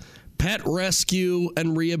 pet rescue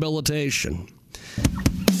and rehabilitation.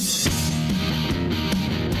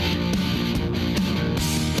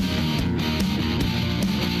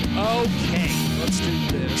 Okay, let's do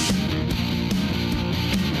this.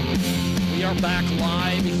 We are back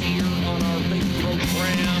live here on our big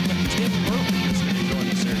program. Tim Murphy is going to join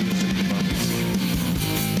us here in just a few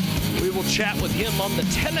moments. We will chat with him on the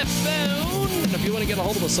telephone. And if you want to get a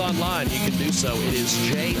hold of us online, you can do so. It is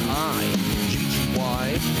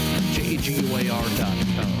JIGGY.com.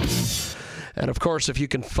 And, of course, if you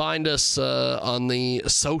can find us on the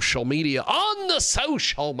social media, as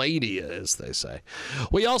they say.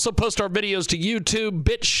 We also post our videos to YouTube,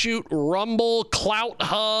 BitChute, Rumble, Clout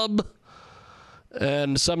Hub,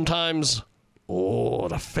 and sometimes,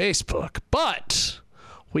 to Facebook. But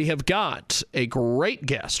we have got a great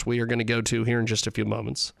guest we are going to go to here in just a few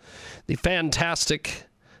moments. The fantastic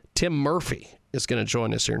Tim Murphy is going to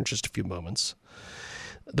join us here in just a few moments.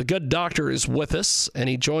 The good doctor is with us, and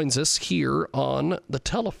he joins us here on the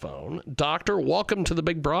telephone. Doctor, welcome to the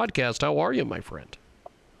big broadcast. How are you, my friend?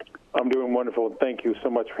 I'm doing wonderful. Thank you so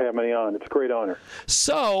much for having me on. It's a great honor.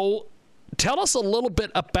 So, tell us a little bit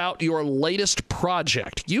about your latest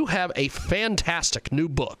project. You have a fantastic new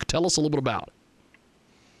book. Tell us a little bit about it.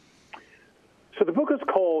 So the book is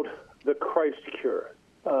called The Christ Cure,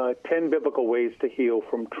 10 Biblical Ways to Heal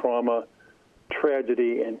from Trauma,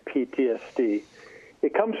 Tragedy, and PTSD.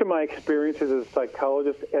 It comes from my experiences as a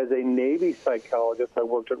psychologist. As a Navy psychologist, I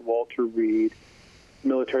worked at Walter Reed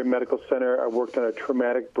Military Medical Center. I worked on a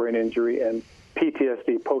traumatic brain injury and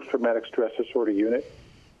PTSD, post-traumatic stress disorder unit,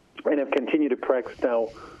 and have continued to practice now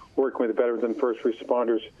working with veterans and first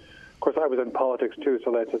responders. Of course, I was in politics, too,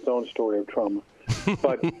 so that's its own story of trauma.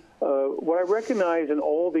 But what I recognize in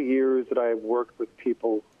all the years that I have worked with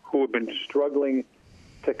people who have been struggling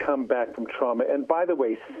to come back from trauma, and by the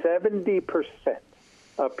way, 70%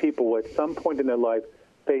 of people at some point in their life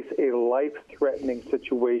face a life-threatening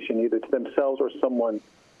situation, either to themselves or someone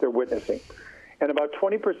they're witnessing. And about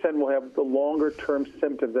 20% will have the longer-term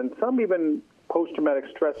symptoms, and some even post-traumatic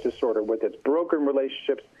stress disorder with its broken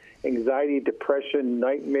relationships, anxiety, depression,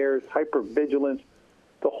 nightmares, hypervigilance,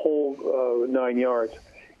 the whole 9 yards.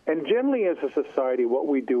 And generally, as a society, what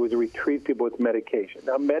we do is we treat people with medication.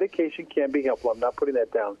 Now, medication can be helpful. I'm not putting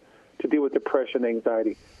that down, to deal with depression and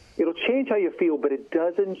anxiety. It'll change how you feel, but it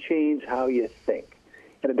doesn't change how you think.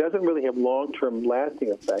 And it doesn't really have long-term lasting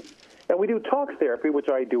effects. And we do talk therapy, which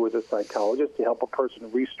I do as a psychologist, to help a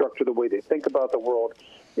person restructure the way they think about the world.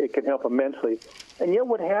 It can help immensely. And yet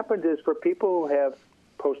what happens is for people who have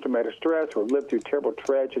post-traumatic stress or lived through terrible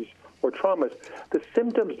tragedies or traumas, the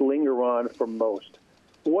symptoms linger on for most.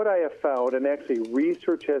 What I have found, and actually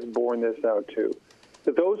research has borne this out too,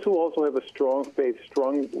 that those who also have a strong faith,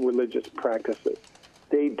 strong religious practices,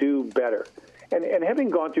 they do better. And having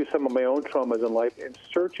gone through some of my own traumas in life and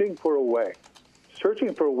searching for a way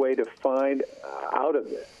to find out of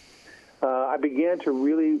this, I began to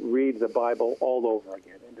really read the Bible all over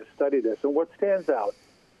again and to study this. And what stands out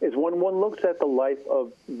is when one looks at the life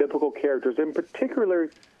of biblical characters, in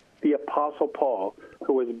particular the Apostle Paul,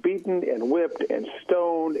 who was beaten and whipped and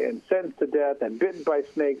stoned and sentenced to death and bitten by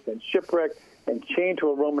snakes and shipwrecked and chained to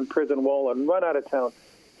a Roman prison wall and run out of town,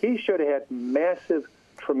 he should have had massive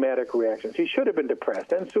traumatic reactions. He should have been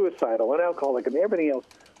depressed and suicidal and alcoholic and everything else,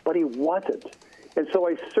 but he wasn't. And so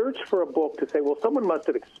I searched for a book to say, well, someone must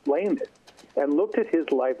have explained it, and looked at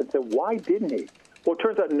his life and said, why didn't he? Well, it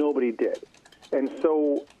turns out nobody did. And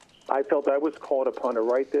so I felt I was called upon to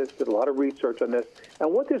write this, did a lot of research on this.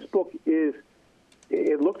 And what this book is,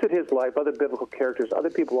 it looks at his life, other biblical characters,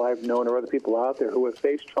 other people I've known or other people out there who have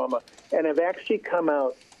faced trauma and have actually come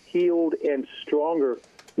out healed and stronger,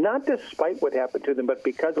 not despite what happened to them, but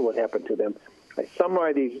because of what happened to them. I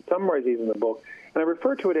summarize these in the book, and I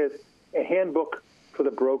refer to it as a handbook for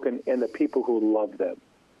the broken and the people who love them.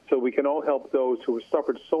 So we can all help those who have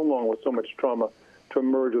suffered so long with so much trauma to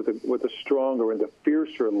emerge with a stronger and a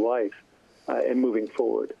fiercer life and moving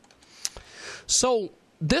forward. So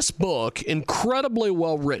this book, incredibly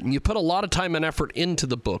well written. You put a lot of time and effort into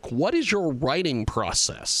the book. What is your writing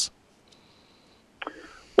process?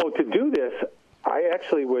 Well, to do this, I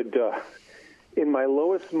actually would, in my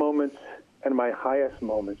lowest moments and my highest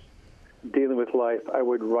moments dealing with life, I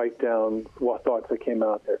would write down what thoughts that came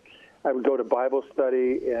out there. I would go to Bible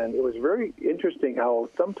study, and it was very interesting how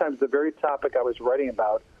sometimes the very topic I was writing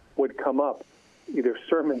about would come up, either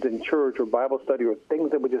sermons in church or Bible study or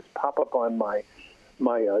things that would just pop up on my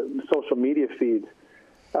social media feeds.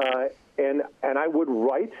 And I would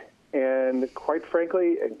write, and quite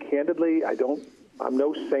frankly and candidly, I'm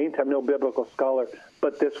no saint, I'm no biblical scholar,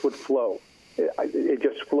 but this would flow. It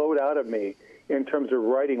just flowed out of me in terms of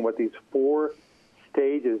writing what these 4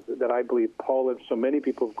 stages that I believe Paul and so many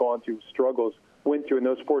people have gone through, struggles, went through. And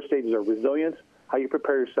those 4 stages are resilience, how you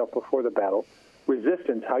prepare yourself before the battle;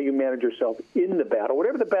 resistance, how you manage yourself in the battle,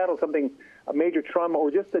 whatever the battle, something, a major trauma, or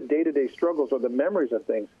just the day-to-day struggles or the memories of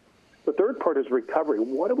things. The third part is recovery.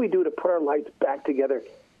 What do we do to put our lives back together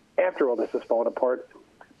after all this has fallen apart?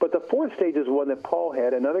 But the 4th stage is one that Paul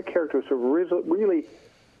had, and other characters who really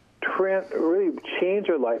change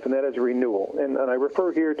their life, and that is renewal. And I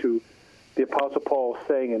refer here to the Apostle Paul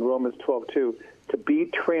saying in Romans 12:2, to be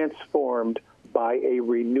transformed by a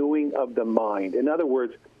renewing of the mind. In other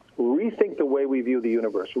words, rethink the way we view the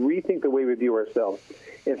universe, rethink the way we view ourselves.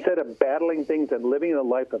 Instead of battling things and living in a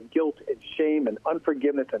life of guilt and shame and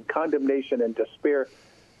unforgiveness and condemnation and despair,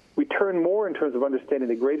 we turn more in terms of understanding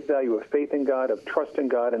the great value of faith in God, of trust in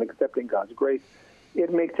God, and accepting God's grace.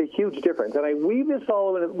 It makes a huge difference. And I weave this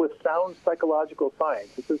all in with sound psychological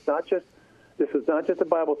science. This is not just a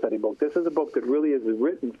Bible study book. This is a book that really is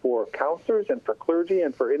written for counselors and for clergy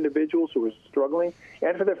and for individuals who are struggling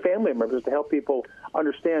and for their family members to help people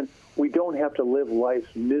understand we don't have to live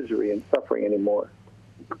life's misery and suffering anymore.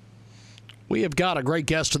 We have got a great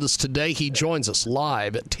guest with us today. He joins us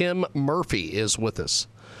live. Tim Murphy is with us.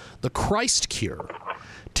 The Christ Cure.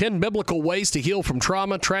 10 biblical ways to heal from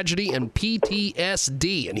trauma, tragedy, and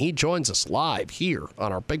PTSD. And he joins us live here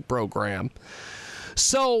on our big program.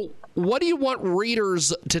 So, what do you want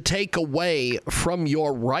readers to take away from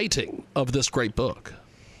your writing of this great book?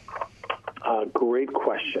 Great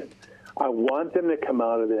question. I want them to come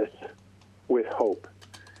out of this with hope,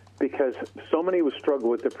 because so many who struggle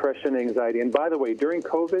with depression, anxiety, and by the way, during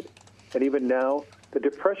COVID and even now, the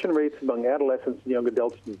depression rates among adolescents and young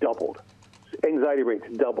adults doubled. Anxiety rates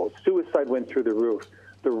doubled. Suicide went through the roof.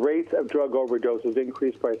 The rates of drug overdoses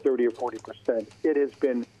increased by 30 or 40%. It has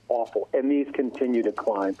been awful, and these continue to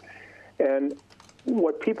climb. And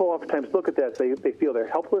what people oftentimes look at that, they feel they're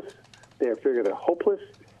helpless, they figure they're hopeless,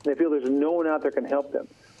 and they feel there's no one out there can help them.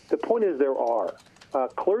 The point is there are.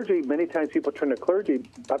 Clergy, many times people turn to clergy.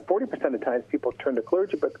 About 40% of the times people turn to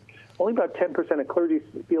clergy, but only about 10% of clergy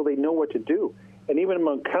feel they know what to do. And even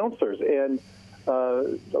among counselors, and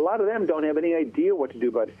a lot of them don't have any idea what to do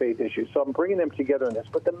about faith issues. So I'm bringing them together in this.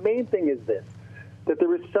 But the main thing is this, that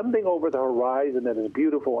there is something over the horizon that is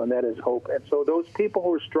beautiful, and that is hope. And so those people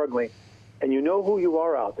who are struggling, and you know who you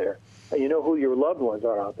are out there, and you know who your loved ones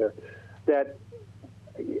are out there, that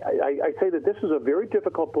I say that this is a very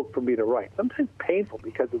difficult book for me to write, sometimes painful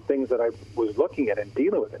because of things that I was looking at and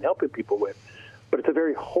dealing with and helping people with. But it's a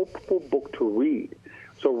very hopeful book to read.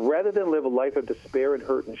 So rather than live a life of despair and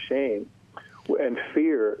hurt and shame and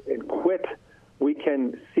fear and quit, we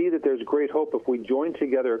can see that there's great hope if we join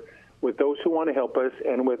together with those who want to help us,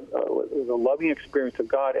 and with the loving experience of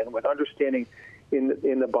God, and with understanding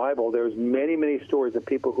in the Bible. There's many, many stories of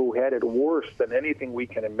people who had it worse than anything we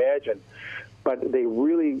can imagine, but they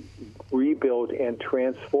really rebuilt and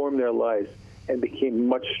transformed their lives and became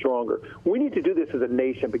much stronger. We need to do this as a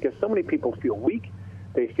nation, because so many people feel weak.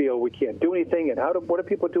 They feel we can't do anything. And what do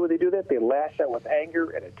people do when they do that? They lash out with anger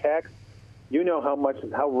and attacks. You know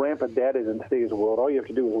how rampant that is in today's world. All you have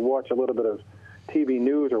to do is watch a little bit of TV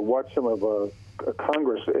news or watch some of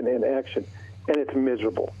Congress in action, and it's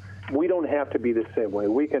miserable. We don't have to be the same way.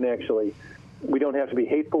 We don't have to be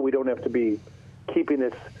hateful. We don't have to be keeping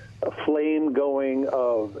this flame going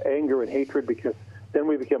of anger and hatred, because then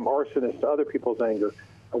we become arsonists to other people's anger.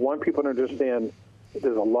 I want people to understand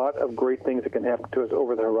there's a lot of great things that can happen to us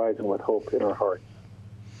over the horizon with hope in our hearts.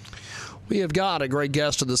 We have got a great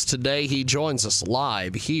guest with us today. He joins us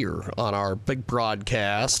live here on our big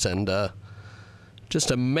broadcast, and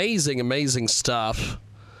just amazing, amazing stuff.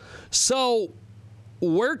 So,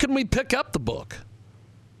 where can we pick up the book?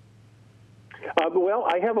 Well,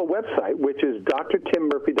 I have a website, which is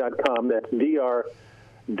drtimmurphy.com. That's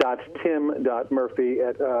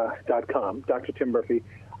dr.tim.murphy.com, Dr. Tim Murphy.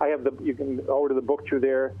 You can order the book through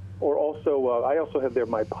there, or also I also have there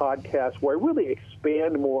my podcast where I really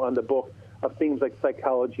expand more on the book of things like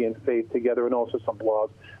psychology and faith together, and also some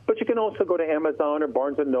blogs. But you can also go to Amazon or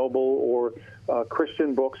Barnes & Noble or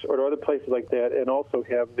Christian books or other places like that, and also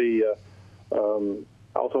have the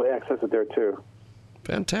also access it there too.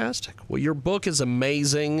 Fantastic. Well, your book is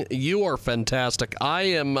amazing. You are fantastic. I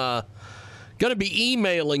am going to be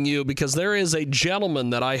emailing you because there is a gentleman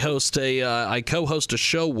that I co-host a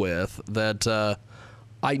show with that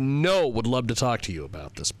I know would love to talk to you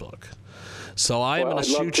about this book. So I'm going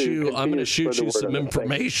to shoot you some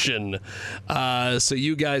information so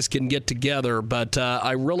you guys can get together. But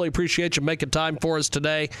I really appreciate you making time for us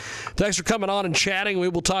today. Thanks for coming on and chatting. We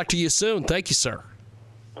will talk to you soon. Thank you, sir.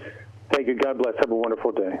 Thank you. God bless. Have a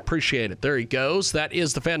wonderful day. Appreciate it. There he goes. That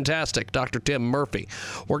is the fantastic Dr. Tim Murphy.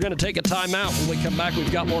 We're going to take a time out. When we come back,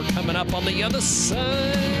 we've got more coming up on the other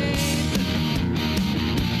side.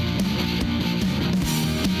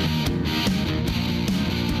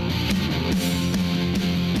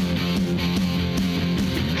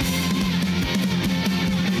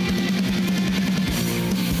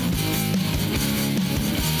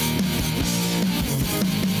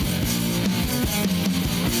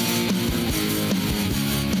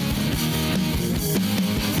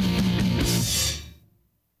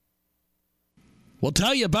 We'll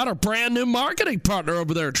tell you about our brand new marketing partner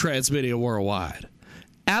over there at Transmedia Worldwide.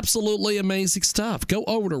 Absolutely amazing stuff. Go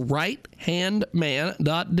over to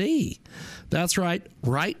righthandman.d. That's right,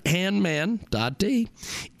 righthandman.d.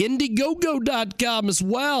 Indiegogo.com as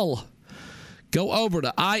well. Go over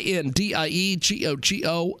to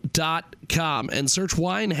indiegogo.com and search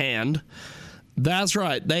Winehand. That's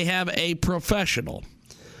right, they have a professional,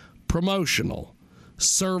 promotional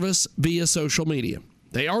service via social media.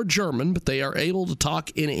 They are German, but they are able to talk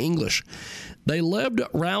in English. They lived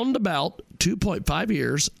round about 2.5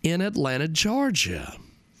 years in Atlanta, Georgia.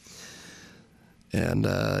 And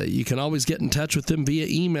you can always get in touch with them via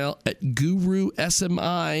email at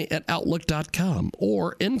gurusmi@outlook.com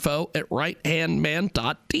or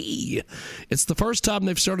info@righthandman.d. It's the first time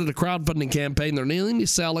they've started a crowdfunding campaign. They're nearly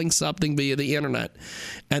selling something via the internet.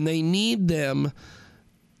 And they need them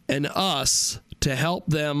and us to help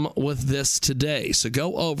them with this today. So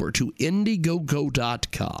go over to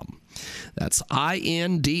Indiegogo.com. That's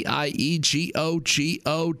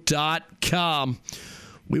Indiegogo.com.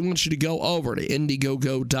 We want you to go over to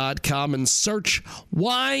Indiegogo.com and search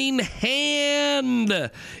Wine Hand.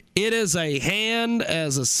 It is a hand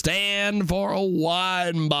as a stand for a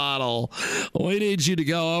wine bottle. We need you to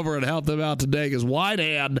go over and help them out today because Wine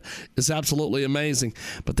Hand is absolutely amazing.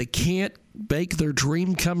 But they can't make their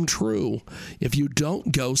dream come true if you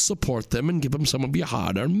don't go support them and give them some of your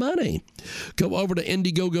hard-earned money. Go over to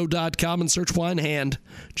Indiegogo.com and search Wine Hand.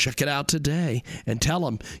 Check it out today and tell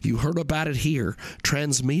them you heard about it here,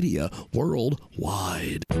 Transmedia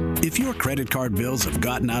Worldwide. If your credit card bills have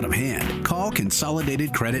gotten out of hand, call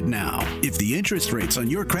Consolidated Credit now. If the interest rates on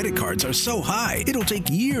your credit cards are so high, it'll take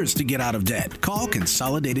years to get out of debt. Call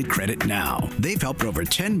Consolidated Credit now. They've helped over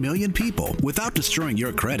 10 million people without destroying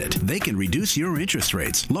your credit. They can reduce your interest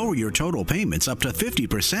rates, lower your total payments up to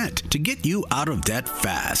 50% to get you out of debt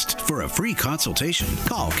fast. For a free consultation,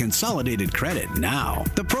 call Consolidated Credit now.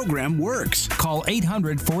 The program works. Call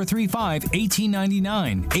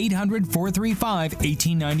 800-435-1899.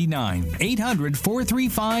 800-435-1899.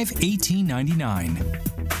 800-435-1899.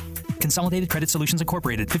 Consolidated Credit Solutions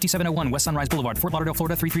Incorporated, 5701 West Sunrise Boulevard, Fort Lauderdale,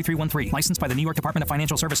 Florida 33313. Licensed by the New York Department of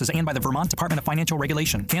Financial Services and by the Vermont Department of Financial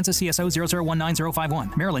Regulation. Kansas CSO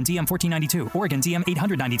 0019051. Maryland DM 1492. Oregon DM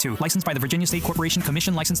 892. Licensed by the Virginia State Corporation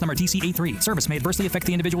Commission, license number TCA3. Service may adversely affect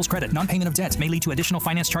the individual's credit. Non-payment of debts may lead to additional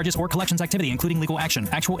finance charges or collections activity, including legal action.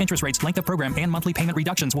 Actual interest rates, length of program, and monthly payment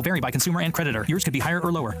reductions will vary by consumer and creditor. Yours could be higher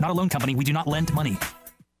or lower. Not a loan company. We do not lend money.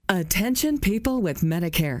 Attention people with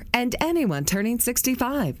Medicare and anyone turning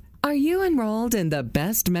 65. Are you enrolled in the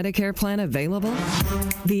best Medicare plan available?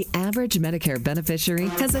 The average Medicare beneficiary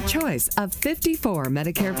has a choice of 54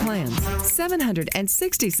 Medicare plans,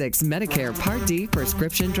 766 Medicare Part D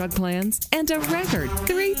prescription drug plans, and a record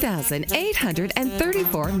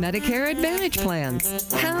 3,834 Medicare Advantage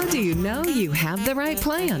plans. How do you know you have the right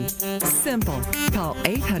plan? Simple. Call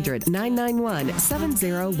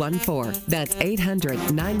 800-991-7014. That's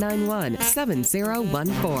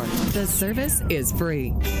 800-991-7014. The service is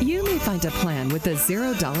free. You may find a plan with a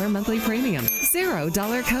 $0 monthly premium,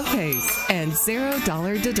 $0 copays, and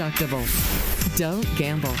 $0 deductible. Don't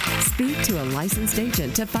gamble. Speak to a licensed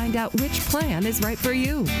agent to find out which plan is right for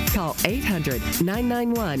you. Call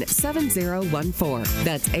 800-991-7014.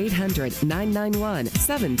 That's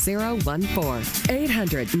 800-991-7014.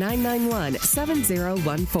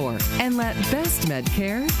 800-991-7014. And let Best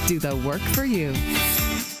Medcare do the work for you.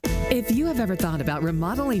 If you have ever thought about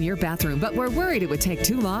remodeling your bathroom but were worried it would take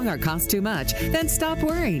too long or cost too much, then stop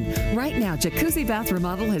worrying. Right now, Jacuzzi Bath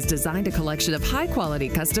Remodel has designed a collection of high-quality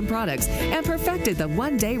custom products and perfected the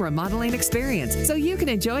one-day remodeling experience so you can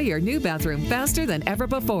enjoy your new bathroom faster than ever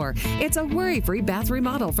before. It's a worry-free bath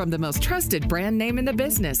remodel from the most trusted brand name in the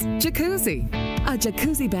business, Jacuzzi. A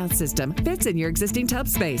Jacuzzi bath system fits in your existing tub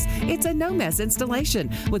space. It's a no-mess installation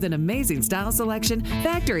with an amazing style selection,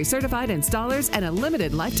 factory-certified installers, and a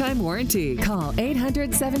limited lifetime warranty. Call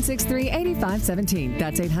 800-763-8517.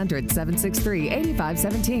 That's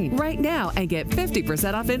 800-763-8517 right now and get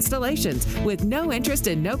 50% off installations with no interest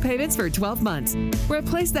and no payments for 12 months.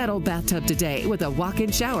 Replace that old bathtub today with a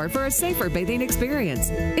walk-in shower for a safer bathing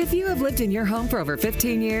experience. If you have lived in your home for over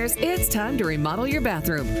 15 years, it's time to remodel your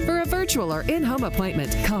bathroom. For a virtual or in-home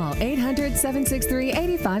appointment, call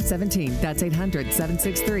 800-763-8517. That's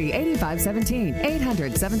 800-763-8517.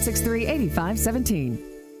 800-763-8517.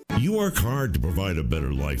 You work hard to provide a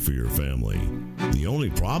better life for your family. The only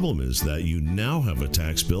problem is that you now have a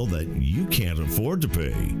tax bill that you can't afford to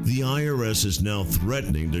pay. The IRS is now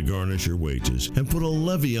threatening to garnish your wages and put a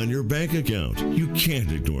levy on your bank account. You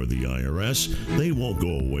can't ignore the IRS. They won't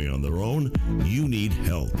go away on their own. You need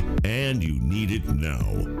help, and you need it now.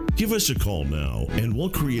 Give us a call now, and we'll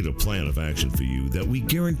create a plan of action for you that we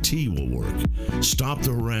guarantee will work. Stop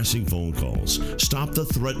the harassing phone calls. Stop the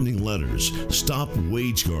threatening letters. Stop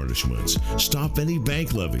wage garnishments. Stop any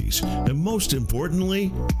bank levies. And most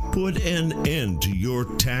importantly, put an end to your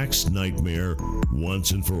tax nightmare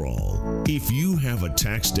once and for all. If you have a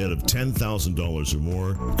tax debt of $10,000 or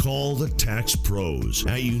more, call the Tax Pros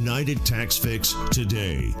at United Tax Fix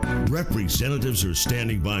today. Representatives are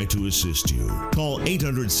standing by to assist you. Call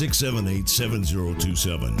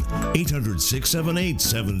 800-678-7027.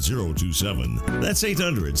 800-678-7027. That's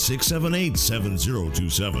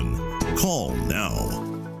 800-678-7027. Call now.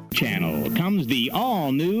 Channel comes the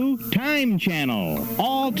all-new Time Channel.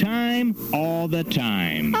 All time, all the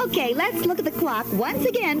time. Okay, let's look at the clock once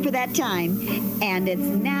again for that time. And it's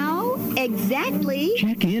now exactly...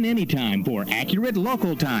 Check in anytime for accurate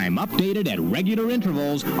local time, updated at regular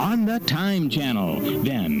intervals on the Time Channel.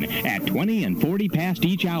 Then, at 20 and 40 past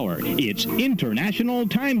each hour, it's International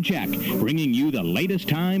Time Check, bringing you the latest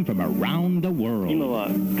time from around the world.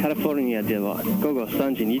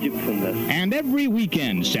 And every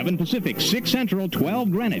weekend, 7 Pacific, 6 Central,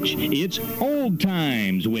 12 Greenwich, it's Old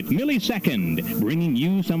Times with Millisecond, bringing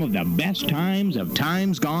you some of the best times of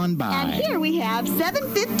times gone by. And here we have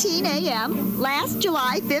 7:15 a.m. last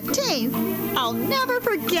July 15th. I'll never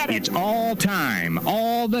forget it. It's all time,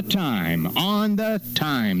 all the time, on the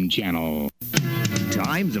Time Channel.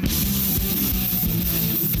 Times of...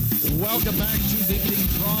 Welcome back to the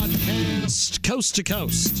broadcast, coast to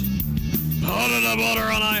coast. On the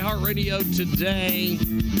border on iHeartRadio today.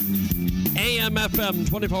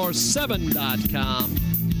 AMFM247.com.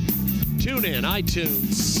 Tune in,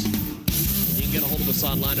 iTunes. You can get a hold of us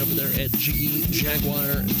online over there at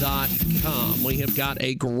Jaguar.com. We have got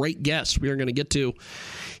a great guest we are going to get to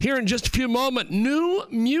here in just a few moments. New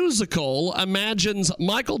musical imagines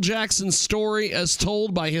Michael Jackson's story as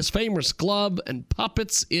told by his famous glove and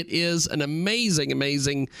puppets. It is an amazing,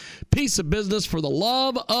 amazing piece of business. For the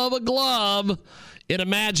love of a glove, it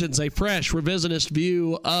imagines a fresh, revisionist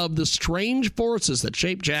view of the strange forces that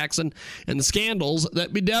shaped Jackson and the scandals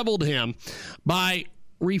that bedeviled him by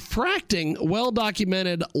refracting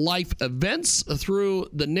well-documented life events through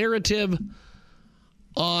the narrative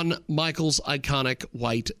on Michael's iconic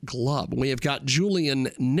white glove. We have got Julian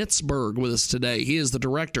Nitzberg with us today. He is the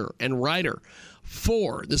director and writer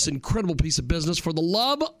for this incredible piece of business, For the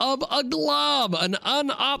Love of a Glove, an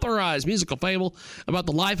unauthorized musical fable about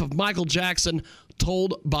the life of Michael Jackson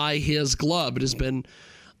told by his glove. It has been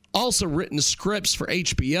also written scripts for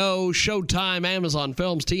HBO, Showtime, Amazon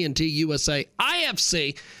Films, TNT, USA,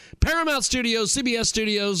 IFC, Paramount Studios, CBS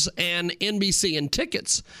Studios, and NBC. And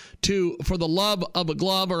tickets to For the Love of a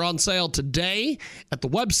Glove are on sale today at the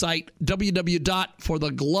website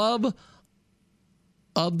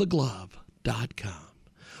www.fortheglove.com.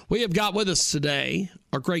 We have got with us today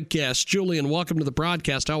our great guest, Julian. Welcome to the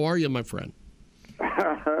broadcast. How are you, my friend?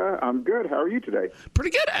 I'm good. How are you today?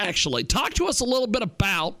 Pretty good, actually. Talk to us a little bit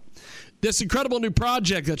about this incredible new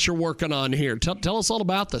project that you're working on here. Tell us all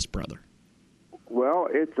about this, brother. Well,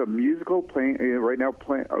 it's a musical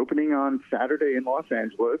opening on Saturday in Los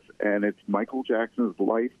Angeles, and it's Michael Jackson's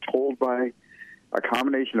life told by a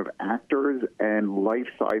combination of actors and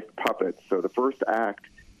life-sized puppets. So the first act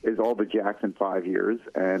is all the Jackson 5 years,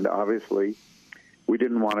 and obviously we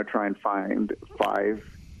didn't want to try and find 5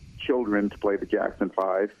 children to play the Jackson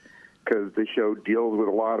 5 because the show deals with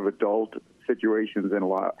a lot of adult situations and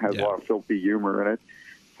has a lot of filthy humor in it.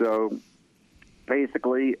 So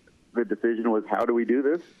basically, the decision was, how do we do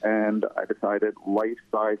this? And I decided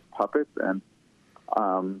life-size puppets, and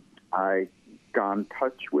I got in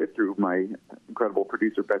touch with, through my incredible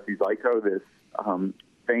producer, Beth Israel, this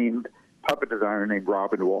famed puppet designer named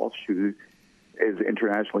Robin Walsh, who is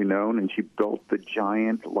internationally known, and she built the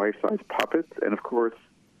giant life-size puppets. And of course,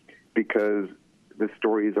 because the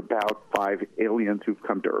story is about 5 aliens who've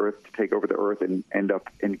come to Earth to take over the Earth and end up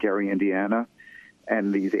in Gary, Indiana,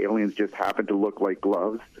 and these aliens just happen to look like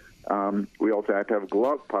gloves. We also had to have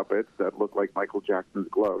glove puppets that look like Michael Jackson's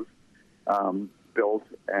gloves built,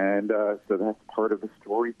 and so that's part of the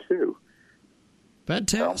story too.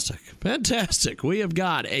 Fantastic. We have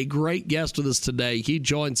got a great guest with us today. He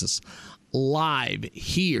joins us live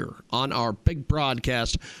here on our big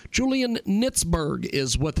broadcast. Julian Nitzberg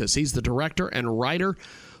is with us. He's the director and writer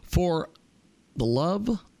for The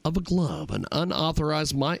Love of a Glove, an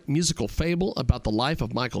unauthorized musical fable about the life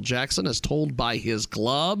of Michael Jackson as told by his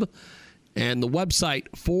glove, and the website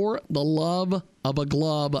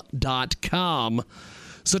fortheloveofaglove.com.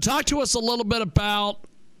 So talk to us a little bit about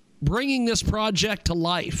bringing this project to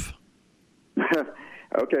life.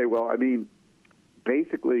 Okay, well, I mean,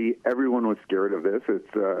 basically everyone was scared of this. It's,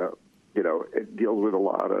 it deals with a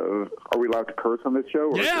lot of, are we allowed to curse on this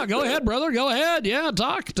show? Yeah, go ahead, brother. Go ahead. Yeah,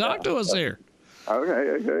 talk to us here.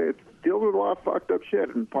 Okay. It deals with a lot of fucked up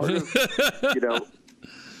shit. And part of,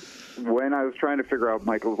 when I was trying to figure out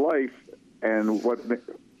Michael's life and what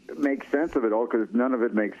makes sense of it all, because none of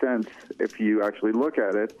it makes sense if you actually look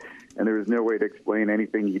at it, and there was no way to explain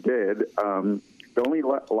anything he did. The only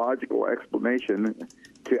logical explanation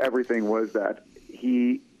to everything was that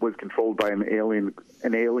he was controlled by an alien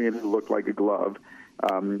who looked like a glove.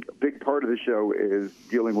 Big part of the show is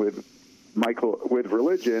dealing with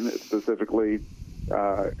religion, specifically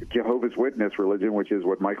Jehovah's Witness religion, which is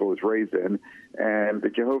what Michael was raised in. And the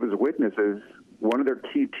Jehovah's Witnesses, one of their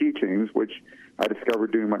key teachings, which I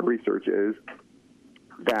discovered doing my research, is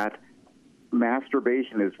that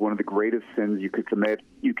masturbation is one of the greatest sins you could commit.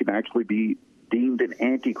 You can actually be deemed an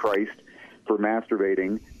antichrist for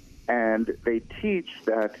masturbating. And they teach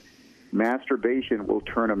that masturbation will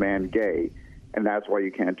turn a man gay. And that's why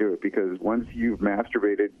you can't do it, because once you've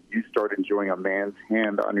masturbated, you start enjoying a man's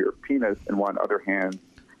hand on your penis and want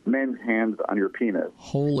men's hands on your penis.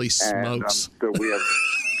 Holy smokes. So we have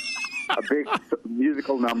a big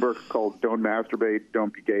musical number called Don't Masturbate,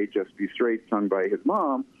 Don't Be Gay, Just Be Straight, sung by his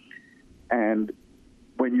mom. And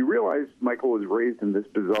when you realize Michael was raised in this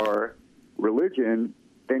bizarre religion,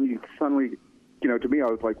 then you suddenly, to me, I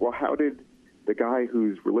was like, well, how did the guy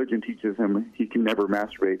whose religion teaches him he can never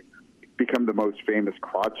masturbate become the most famous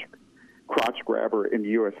crotch grabber in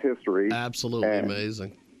U.S. history? Absolutely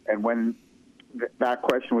amazing. And when that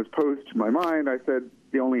question was posed to my mind, I said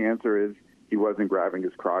the only answer is he wasn't grabbing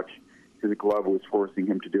his crotch. His glove was forcing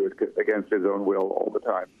him to do it against his own will all the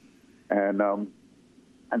time. And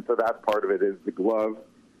so that's part of it, is the glove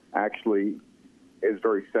actually is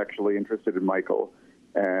very sexually interested in Michael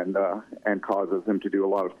and causes him to do a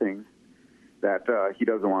lot of things that he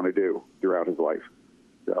doesn't want to do throughout his life.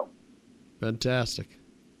 So fantastic.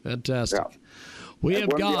 Yeah. We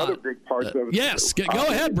and have got other big parts of it. Yes, go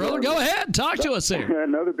ahead, brother. Go ahead. Talk to us here.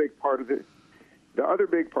 Another big part of it. The other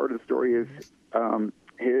big part of the story is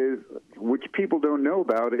which people don't know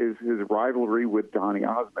about, is his rivalry with Donny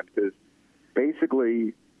Osmond. Because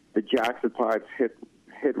basically, the Jackson 5 hit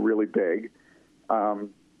really big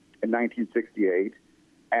in 1968,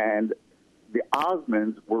 and the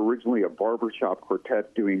Osmonds were originally a barbershop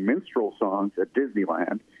quartet doing minstrel songs at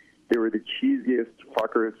Disneyland. They were the cheesiest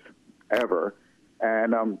fuckers ever,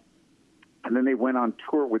 and then they went on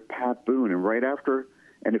tour with Pat Boone. And right after,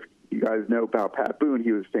 and if you guys know about Pat Boone,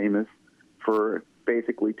 he was famous for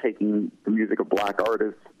basically taking the music of black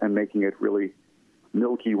artists and making it really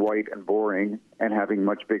milky white and boring, and having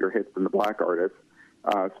much bigger hits than the black artists,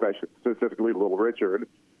 specifically Little Richard.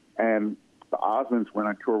 And the Osmonds went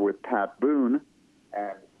on tour with Pat Boone,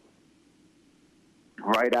 and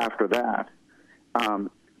right after that,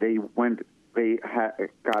 they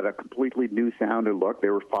got a completely new sound and look. They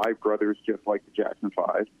were 5 brothers, just like the Jackson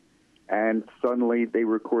 5, and suddenly they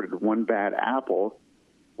recorded One Bad Apple,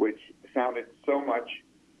 which sounded so much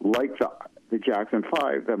like the Jackson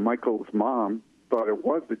 5 that Michael's mom thought it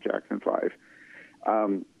was the Jackson 5.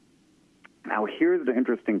 Now, here's the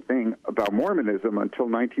interesting thing about Mormonism. Until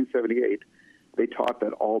 1978, they taught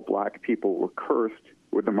that all black people were cursed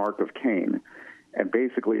with the mark of Cain. And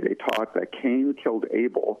basically, they taught that Cain killed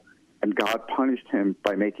Abel, and God punished him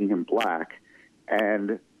by making him black.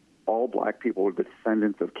 And all black people were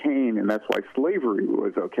descendants of Cain, and that's why slavery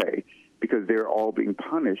was okay. because they're all being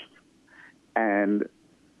punished. And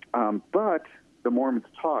but the Mormons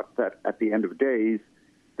taught that at the end of days,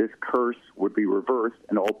 this curse would be reversed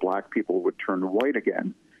and all black people would turn white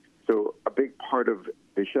again. So a big part of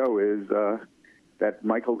the show is that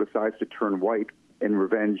Michael decides to turn white in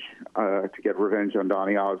revenge, to get revenge on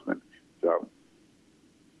Donny Osmond. So,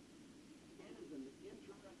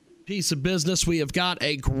 piece of business. We have got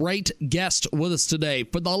a great guest with us today.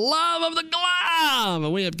 For the love of the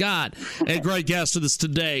glove, we have got a great guest with us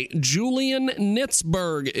today. Julian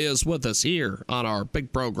Nitzberg is with us here on our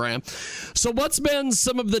big program. So what's been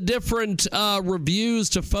some of the different reviews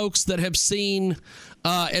to folks that have seen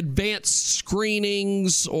advanced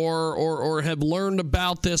screenings or have learned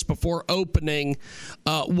about this before opening?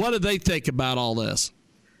 What do they think about all this?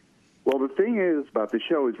 Well, the thing is about the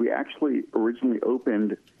show is we actually originally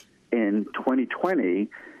opened in 2020,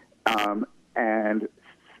 and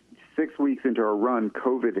 6 weeks into our run,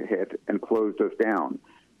 COVID hit and closed us down.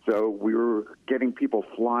 So we were getting people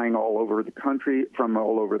flying all over the country, from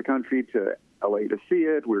all over the country to LA to see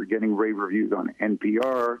it. We were getting rave reviews on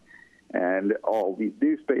NPR and all these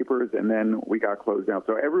newspapers, and then we got closed down.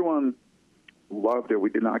 So everyone loved it. We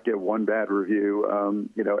did not get one bad review.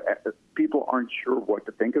 People aren't sure what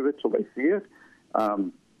to think of it till they see it.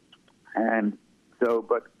 And so,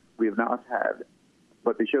 but we have not had,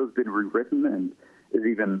 but the show's been rewritten and is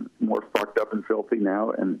even more fucked up and filthy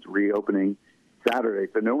now, and it's reopening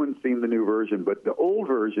Saturday. So no one's seen the new version, but the old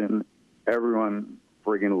version, everyone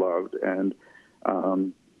friggin' loved and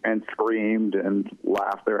screamed and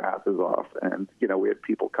laughed their asses off. And, we had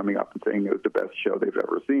people coming up and saying it was the best show they've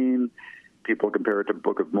ever seen. People compare it to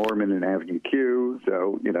Book of Mormon and Avenue Q.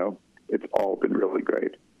 So, it's all been really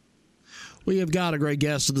great. We have got a great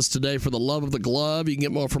guest with us today for the Love of the Glove. You can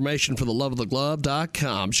get more information for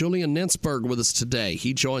theloveoftheglove.com. Julian Nitzberg with us today.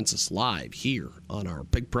 He joins us live here on our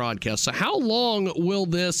big broadcast. So how long will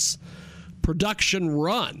this production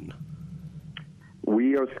run?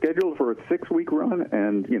 We are scheduled for a 6-week run,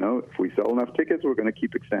 and, if we sell enough tickets, we're going to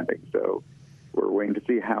keep extending. So we're waiting to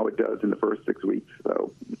see how it does in the first 6 weeks.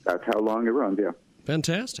 So that's how long it runs, yeah.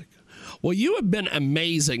 Fantastic. Well, you have been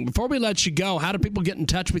amazing. Before we let you go, how do people get in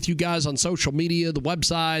touch with you guys on social media, the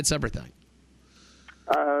websites, everything?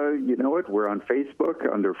 You know what? We're on Facebook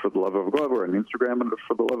under For the Love of a Glove. We're on Instagram under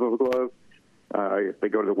For the Love of a Glove. If they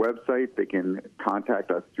go to the website, they can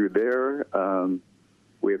contact us through there.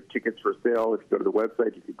 We have tickets for sale. If you go to the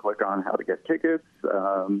website, you can click on how to get tickets.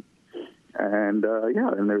 And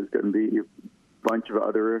there's going to be a bunch of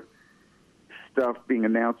other stuff being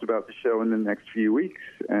announced about the show in the next few weeks,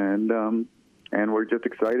 and we're just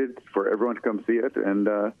excited for everyone to come see it and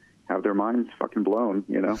have their minds fucking blown.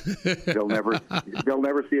 They'll never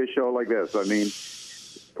see a show like this.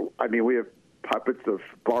 I mean, we have puppets of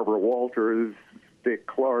Barbara Walters, Dick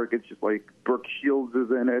Clark. It's just like Brooke Shields is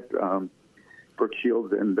in it. Brooke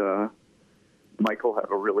Shields and Michael have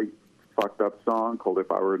a really fucked up song called "If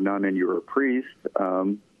I Were a Nun and You Were a Priest,"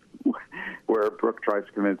 where Brooke tries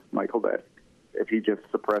to convince Michael that if he just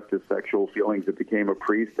suppressed his sexual feelings and became a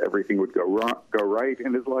priest, everything would go right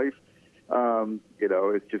in his life.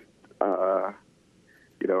 It's just, I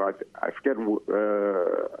forget,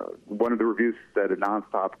 one of the reviews said a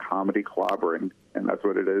nonstop comedy clobbering, and that's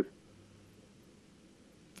what it is.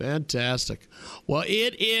 Fantastic. Well,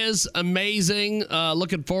 it is amazing.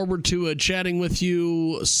 Looking forward to chatting with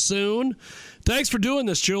you soon. Thanks for doing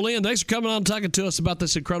this, Julian. Thanks for coming on and talking to us about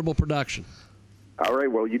this incredible production. All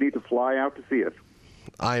right, well, you need to fly out to see it.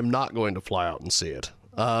 I am not going to fly out and see it.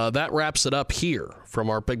 That wraps it up here from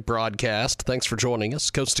our big broadcast. Thanks for joining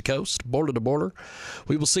us, coast to coast, border to border.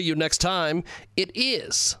 We will see you next time. It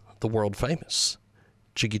is the world-famous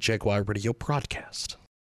Jiggy Jaguar radio broadcast.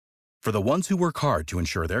 For the ones who work hard to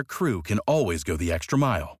ensure their crew can always go the extra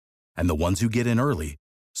mile, and the ones who get in early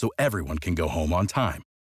so everyone can go home on time,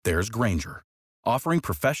 there's Grainger, offering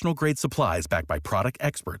professional-grade supplies backed by product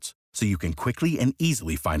experts, so you can quickly and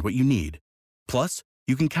easily find what you need. Plus,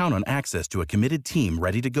 you can count on access to a committed team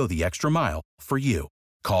ready to go the extra mile for you.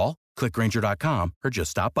 Call, click Grainger.com, or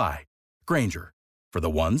just stop by. Grainger, for the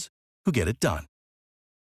ones who get it done.